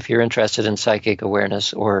if you're interested in psychic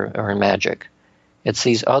awareness or in magic. It's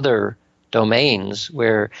these other domains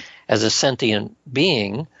where, as a sentient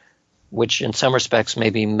being, which in some respects may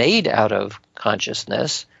be made out of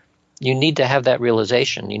consciousness, you need to have that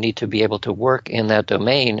realization. You need to be able to work in that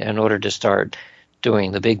domain in order to start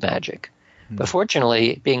doing the big magic. But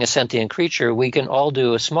fortunately, being a sentient creature, we can all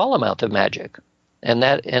do a small amount of magic. And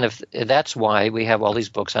if that's why we have all these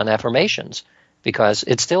books on affirmations, because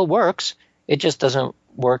it still works. It just doesn't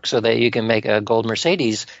work so that you can make a gold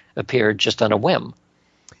Mercedes appear just on a whim.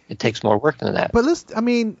 It takes more work than that. But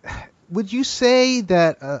would you say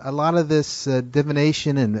that a lot of this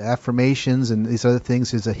divination and affirmations and these other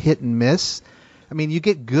things is a hit and miss? You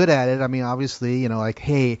get good at it. Obviously,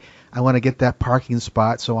 hey, I want to get that parking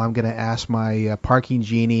spot, so I'm going to ask my parking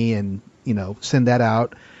genie and, send that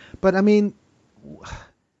out. But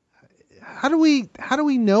how do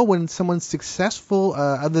we know when someone's successful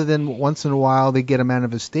other than once in a while they get a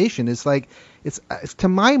manifestation? It's like it's to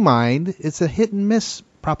my mind, it's a hit and miss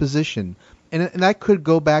proposition. And that could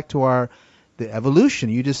go back to the evolution.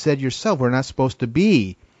 You just said yourself, we're not supposed to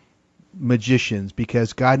be magicians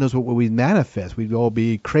because God knows what we manifest. We'd all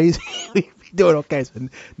be crazy. We'd be doing all kinds of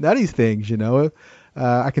nutty things,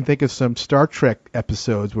 I can think of some Star Trek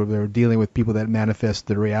episodes where they're dealing with people that manifest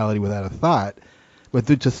the reality without a thought, with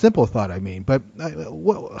just a simple thought, But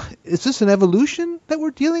is this an evolution that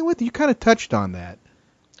we're dealing with? You kind of touched on that.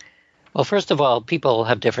 Well, first of all, people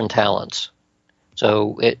have different talents.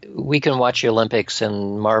 So we can watch the Olympics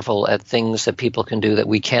and marvel at things that people can do that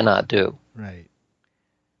we cannot do. Right.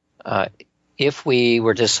 If we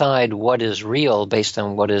were to decide what is real based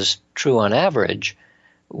on what is true on average,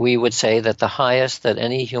 we would say that the highest that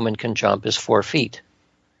any human can jump is 4 feet.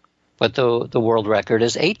 But the world record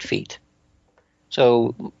is 8 feet.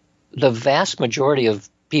 So the vast majority of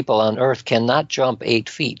people on Earth cannot jump 8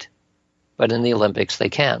 feet. But in the Olympics, they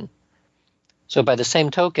can. So by the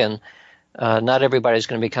same token, not everybody's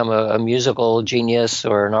going to become a musical genius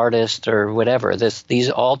or an artist or whatever. These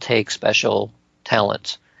all take special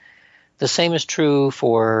talents. The same is true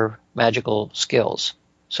for magical skills.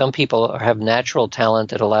 Some people have natural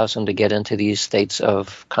talent that allows them to get into these states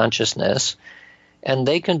of consciousness, and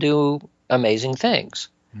they can do amazing things.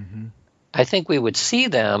 Mm-hmm. I think we would see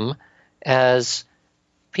them as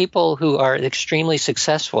people who are extremely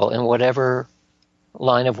successful in whatever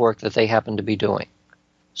line of work that they happen to be doing.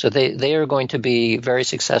 So they are going to be very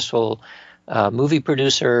successful movie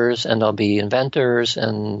producers, and they'll be inventors,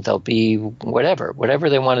 and they'll be whatever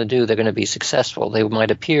they want to do, they're going to be successful. They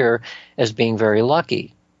might appear as being very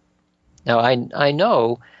lucky. Now, I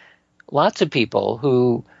know lots of people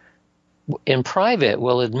who in private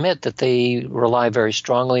will admit that they rely very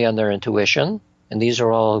strongly on their intuition, and these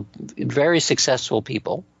are all very successful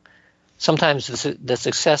people. Sometimes the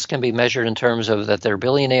success can be measured in terms of that they're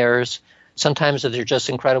billionaires. Sometimes that they're just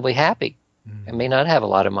incredibly happy and may not have a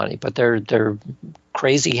lot of money, but they're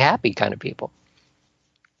crazy happy kind of people.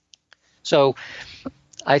 So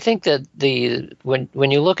I think that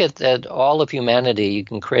when you look at all of humanity, you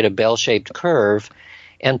can create a bell-shaped curve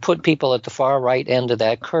and put people at the far right end of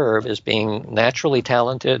that curve as being naturally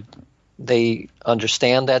talented. They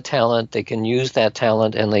understand that talent, they can use that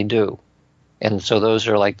talent, and they do. And so those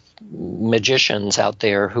are like magicians out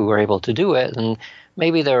there who are able to do it, and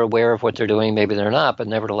maybe they're aware of what they're doing, maybe they're not, but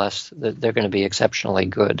nevertheless, they're going to be exceptionally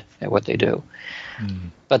good at what they do.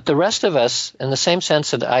 But the rest of us, in the same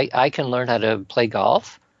sense that I can learn how to play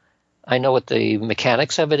golf, I know what the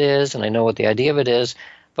mechanics of it is, and I know what the idea of it is,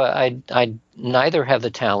 but I neither have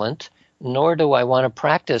the talent nor do I want to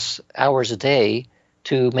practice hours a day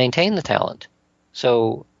to maintain the talent.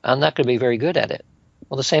 So I'm not going to be very good at it.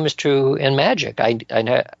 Well, the same is true in magic. I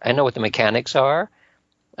know what the mechanics are.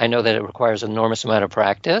 I know that it requires an enormous amount of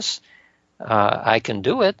practice. I can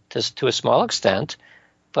do it to a small extent,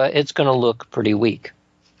 but it's going to look pretty weak.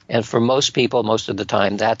 And for most people, most of the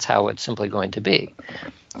time, that's how it's simply going to be.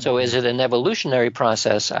 So is it an evolutionary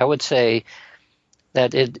process? I would say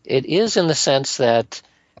that it is, in the sense that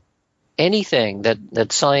anything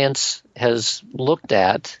that science has looked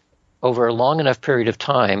at over a long enough period of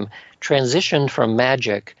time transitioned from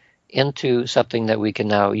magic into something that we can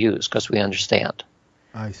now use because we understand.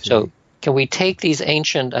 I see. So can we take these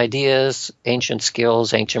ancient ideas, ancient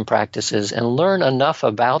skills, ancient practices, and learn enough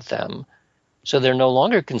about them so they're no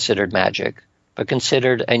longer considered magic, but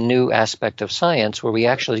considered a new aspect of science where we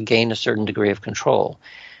actually gain a certain degree of control?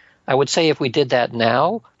 I would say if we did that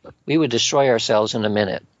now, we would destroy ourselves in a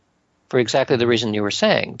minute for exactly the reason you were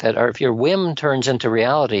saying, that if your whim turns into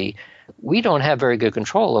reality, we don't have very good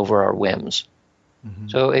control over our whims. Mm-hmm.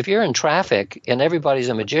 So if you're in traffic and everybody's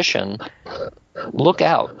a magician, look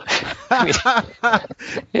out. I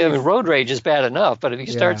mean, road rage is bad enough, but if you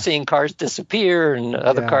start seeing cars disappear and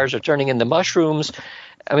other cars are turning into mushrooms,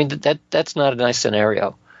 I mean, that's not a nice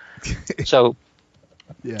scenario. So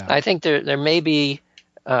I think there may be,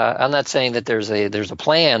 I'm not saying that there's a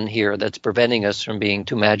plan here that's preventing us from being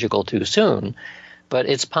too magical too soon, but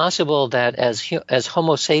it's possible that as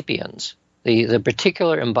Homo sapiens, the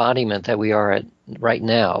particular embodiment that we are at right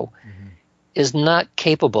now is not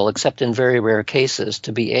capable, except in very rare cases,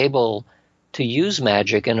 to be able to use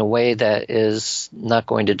magic in a way that is not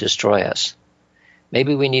going to destroy us.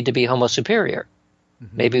 Maybe we need to be Homo superior.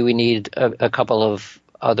 Mm-hmm. Maybe we need a couple of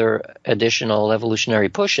other additional evolutionary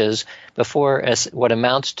pushes before what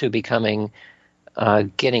amounts to becoming,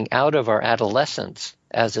 getting out of our adolescence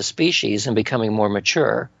as a species and becoming more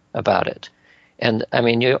mature about it. And I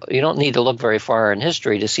mean, you don't need to look very far in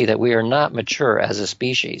history to see that we are not mature as a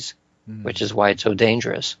species, which is why it's so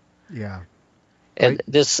dangerous. Yeah. And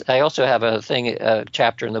I also have a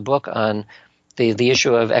chapter in the book on the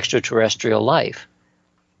issue of extraterrestrial life.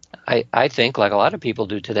 I think, like a lot of people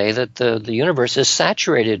do today, that the universe is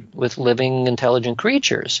saturated with living, intelligent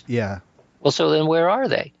creatures. Yeah. Well, so then where are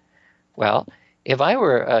they? Well, if I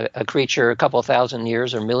were a creature a couple thousand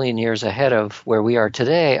years or million years ahead of where we are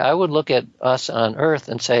today, I would look at us on Earth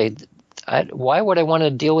and say, why would I want to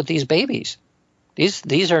deal with these babies?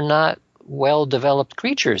 These are not well-developed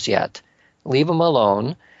creatures yet. Leave them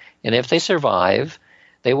alone, and if they survive,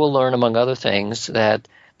 they will learn, among other things, that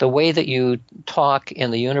the way that you talk in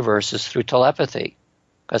the universe is through telepathy,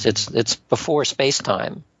 because it's before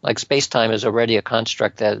space-time. Like space-time is already a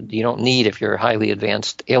construct that you don't need if you're a highly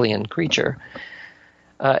advanced alien creature.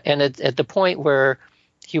 And at the point where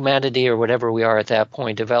humanity, or whatever we are at that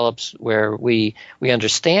point, develops where we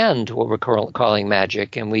understand what we're calling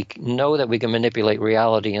magic, and we know that we can manipulate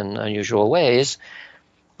reality in unusual ways,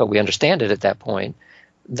 but we understand it at that point,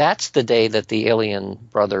 that's the day that the alien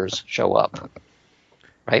brothers show up.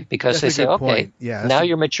 Right? Because they say, okay, now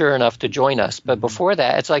you're mature enough to join us. But before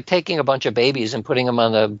that, it's like taking a bunch of babies and putting them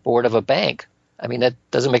on the board of a bank. I mean, that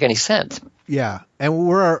doesn't make any sense. Yeah, and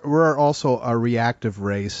we're also a reactive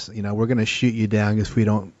race. You know, we're going to shoot you down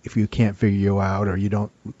if you can't figure you out, or you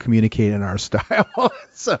don't communicate in our style.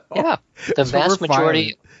 The vast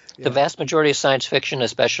majority of science fiction,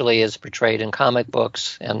 especially as portrayed in comic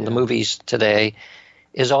books and the movies today,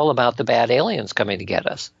 is all about the bad aliens coming to get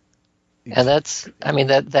us. And that's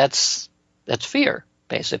fear,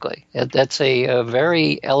 basically. That's a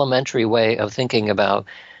very elementary way of thinking about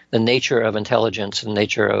the nature of intelligence and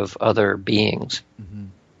nature of other beings. Mm-hmm.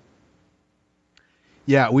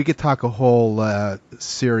 Yeah, we could talk a whole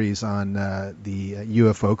series on the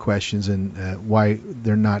UFO questions and why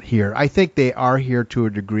they're not here. I think they are here to a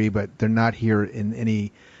degree, but they're not here in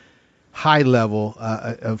any high level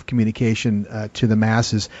of communication to the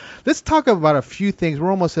masses. Let's talk about a few things.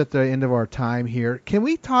 We're almost at the end of our time here. Can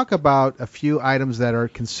we talk about a few items that are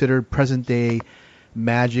considered present day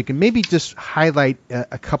magic, and maybe just highlight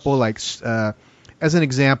a couple, like as an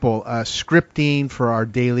example, scripting for our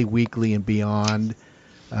daily, weekly, and beyond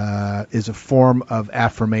is a form of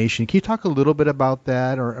affirmation. Can you talk a little bit about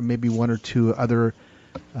that, or maybe one or two other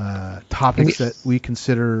topics that we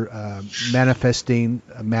consider manifesting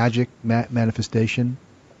magic, manifestation?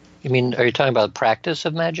 You mean, are you talking about practice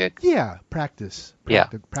of magic? Yeah, practice.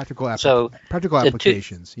 Practical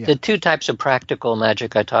applications. The two types of practical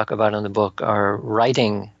magic I talk about in the book are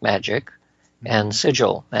writing magic and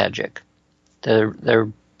sigil magic. They're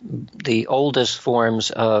the oldest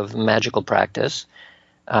forms of magical practice.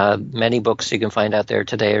 Many books you can find out there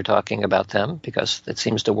today are talking about them because it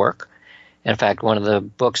seems to work. In fact, one of the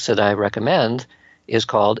books that I recommend is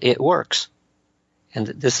called It Works. And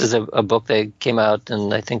this is a book that came out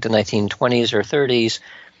in, I think, the 1920s or 30s.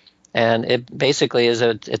 And it basically is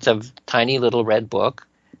it's a tiny little red book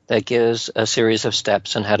that gives a series of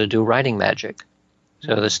steps on how to do writing magic.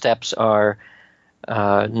 So the steps are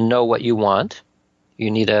know what you want. You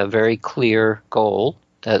need a very clear goal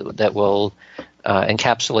that will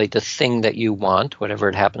encapsulate the thing that you want, whatever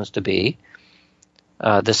it happens to be.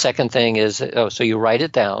 The second thing is, so you write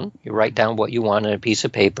it down. You write down what you want on a piece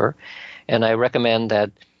of paper. And I recommend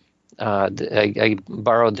that I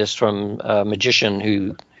borrowed this from a magician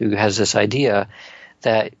who has this idea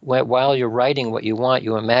that while you're writing what you want,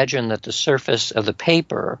 you imagine that the surface of the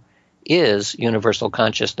paper is universal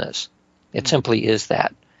consciousness. It simply is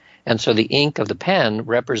that. And so the ink of the pen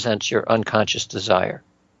represents your unconscious desire.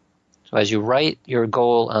 So as you write your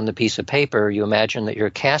goal on the piece of paper, you imagine that you're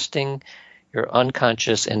casting your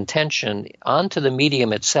unconscious intention onto the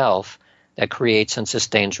medium itself that creates and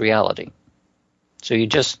sustains reality. So you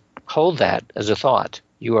just hold that as a thought.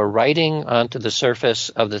 You are writing onto the surface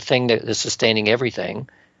of the thing that is sustaining everything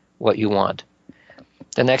what you want.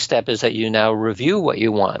 The next step is that you now review what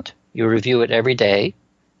you want. You review it every day.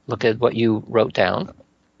 Look at what you wrote down.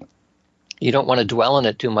 You don't want to dwell on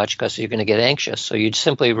it too much because you're going to get anxious. So you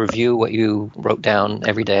simply review what you wrote down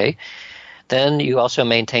every day. Then you also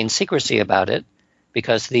maintain secrecy about it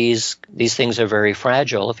because these things are very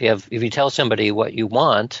fragile. If you tell somebody what you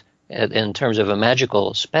want in terms of a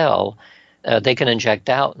magical spell, they can inject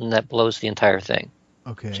doubt, and that blows the entire thing.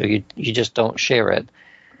 Okay. So you just don't share it.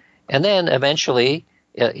 And then eventually,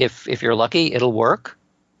 if you're lucky, it'll work.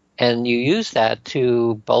 And you use that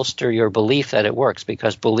to bolster your belief that it works,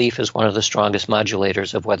 because belief is one of the strongest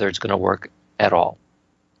modulators of whether it's going to work at all.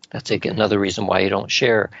 That's another reason why you don't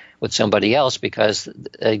share with somebody else, because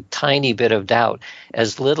a tiny bit of doubt,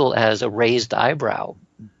 as little as a raised eyebrow,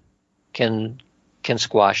 can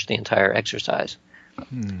squash the entire exercise.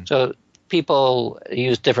 So people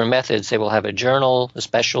use different methods. They will have a journal, a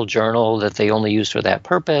special journal that they only use for that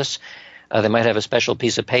purpose. They might have a special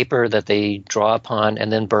piece of paper that they draw upon and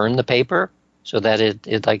then burn the paper so that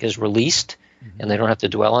it like is released and they don't have to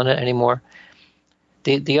dwell on it anymore.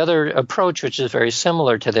 The other approach, which is very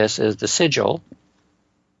similar to this, is the sigil.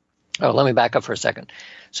 Oh, let me back up for a second.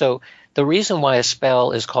 So the reason why a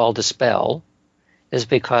spell is called a spell is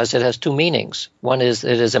because it has two meanings. One is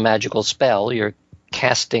it is a magical spell. You're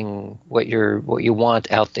casting what you want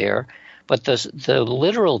out there. But the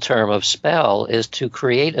literal term of spell is to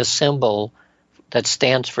create a symbol that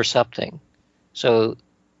stands for something. So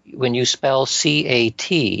when you spell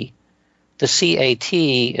C-A-T, the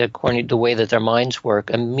C-A-T, according to the way that their minds work,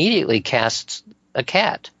 immediately casts a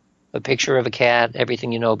cat, a picture of a cat,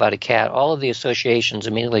 everything you know about a cat. All of the associations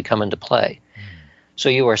immediately come into play. So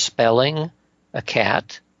you are spelling a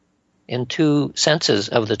cat in two senses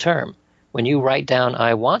of the term. When you write down,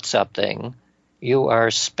 I want something, you are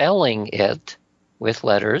spelling it with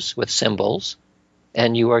letters, with symbols,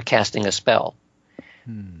 and you are casting a spell.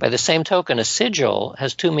 By the same token, a sigil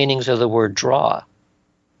has two meanings of the word draw.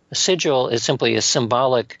 A sigil is simply a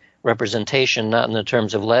symbolic representation, not in the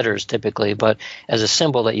terms of letters typically, but as a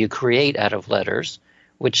symbol that you create out of letters,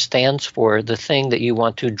 which stands for the thing that you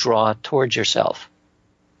want to draw towards yourself.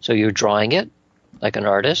 So you're drawing it like an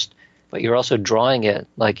artist, but you're also drawing it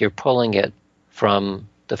like you're pulling it from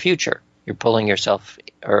the future. You're pulling yourself,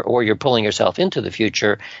 or you're pulling yourself into the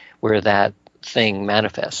future where that thing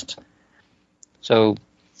manifests. So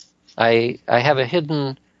I have a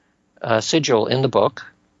hidden sigil in the book.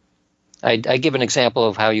 I give an example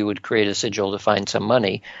of how you would create a sigil to find some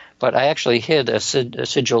money, but I actually hid a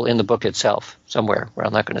sigil in the book itself somewhere where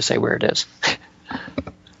I'm not going to say where it is.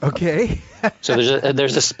 Okay. So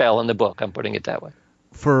there's a spell in the book. I'm putting it that way.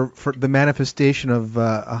 For the manifestation of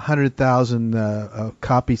 100,000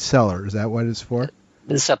 copy seller. Is that what it's for?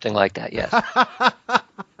 It's something like that, yes.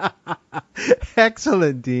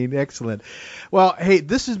 Excellent, Dean. Excellent. Well, hey,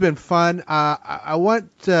 this has been fun. I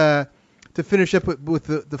want to finish up with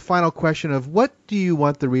the final question of what do you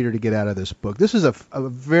want the reader to get out of this book? This is a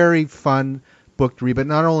very fun book to read, but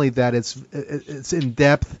not only that, it's in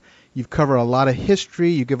depth. You've covered a lot of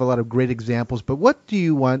history. You give a lot of great examples. But what do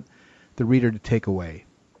you want the reader to take away?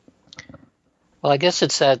 Well, I guess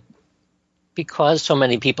it's that because so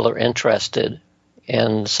many people are interested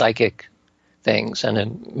in psychic things and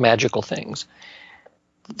in magical things,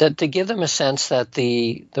 that to give them a sense that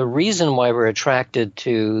the reason why we're attracted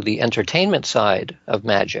to the entertainment side of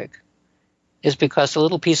magic is because a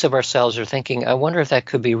little piece of ourselves are thinking, I wonder if that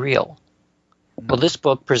could be real. Well, this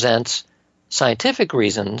book presents scientific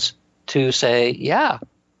reasons to say, yeah,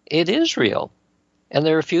 it is real. And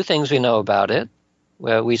there are a few things we know about it.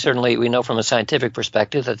 Well, we know from a scientific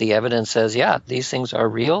perspective that the evidence says, yeah, these things are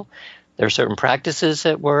real. There are certain practices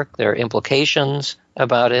at work. There are implications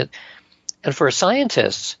about it. And for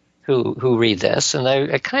scientists who read this, and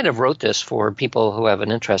I kind of wrote this for people who have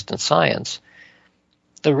an interest in science,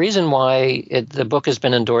 the reason why the book has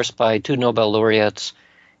been endorsed by 2 Nobel laureates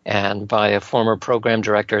and by a former program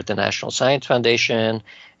director at the National Science Foundation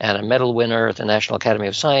and a medal winner at the National Academy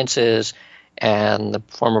of Sciences and the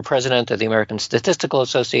former president of the American Statistical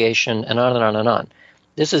Association, and on and on and on.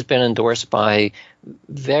 This has been endorsed by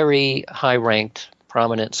very high-ranked,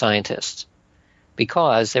 prominent scientists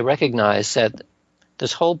because they recognize that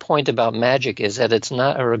this whole point about magic is that it's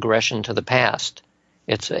not a regression to the past.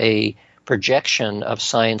 It's a projection of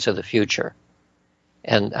science of the future.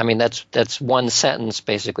 And, I mean, that's one sentence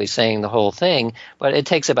basically saying the whole thing, but it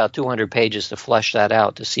takes about 200 pages to flesh that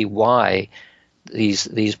out to see why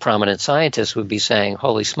these prominent scientists would be saying,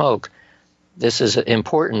 holy smoke, this is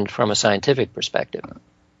important from a scientific perspective.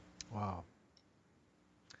 Wow.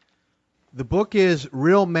 The book is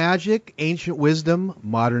Real Magic, Ancient Wisdom,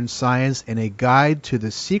 Modern Science, and a Guide to the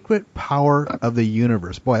Secret Power of the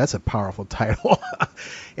Universe. Boy, that's a powerful title.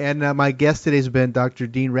 And my guest today has been Dr.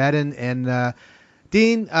 Dean Radin. And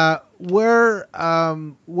Dean,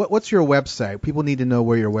 what's your website? People need to know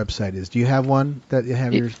where your website is. Do you have one that you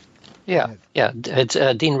have yours? Yeah. It's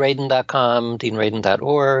deanradin.com,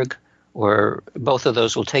 deanradin.org, or both of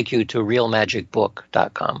those will take you to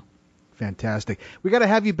realmagicbook.com. Fantastic. We got to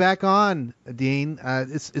have you back on, Dean.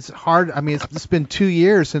 It's hard. I mean, it's been 2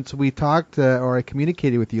 years since we talked or I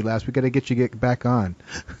communicated with you last. We got to get you back on.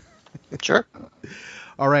 Sure.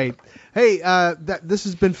 All right. Hey, this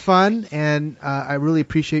has been fun, and I really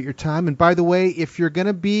appreciate your time. And by the way, if you're going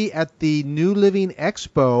to be at the New Living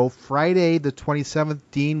Expo Friday the 27th,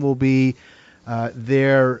 Dean will be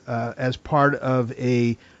there as part of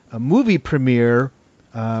a movie premiere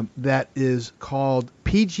that is called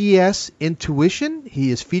PGS Intuition.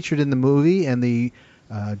 He is featured in the movie, and the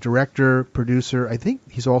director, producer, I think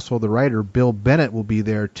he's also the writer, Bill Bennett, will be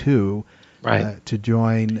there too, right, to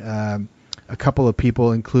join a couple of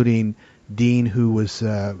people, including Dean, who was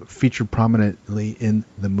featured prominently in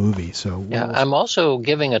the movie. So I'm also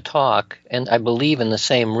giving a talk, and I believe in the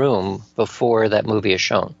same room before that movie is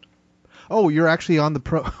shown. Oh, you're actually on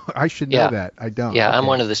the I should know that. I don't. Yeah, okay. I'm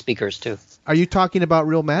one of the speakers too. Are you talking about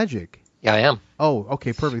real magic? Yeah, I am. Oh,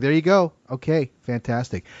 okay, perfect. There you go. Okay,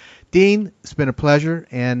 fantastic. Dean, it's been a pleasure,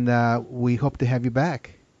 and we hope to have you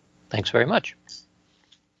back. Thanks very much.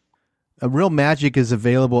 Real Magic is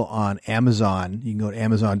available on Amazon. You can go to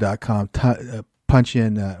Amazon.com, punch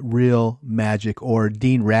in Real Magic or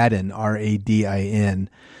Dean Radin, Radin,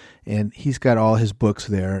 and he's got all his books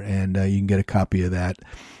there, and you can get a copy of that.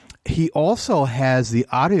 He also has the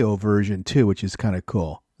audio version too, which is kind of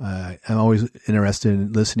cool. I'm always interested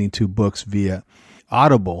in listening to books via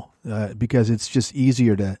Audible because it's just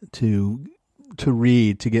easier to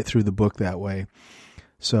read, to get through the book that way.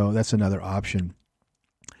 So that's another option.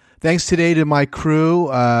 Thanks today to my crew,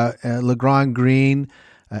 LeGrand Green,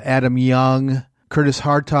 Adam Young, Curtis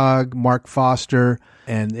Hartog, Mark Foster,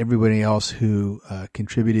 and everybody else who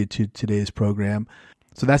contributed to today's program.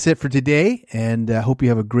 So that's it for today, and I hope you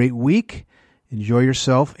have a great week. Enjoy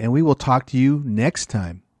yourself, and we will talk to you next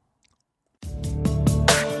time.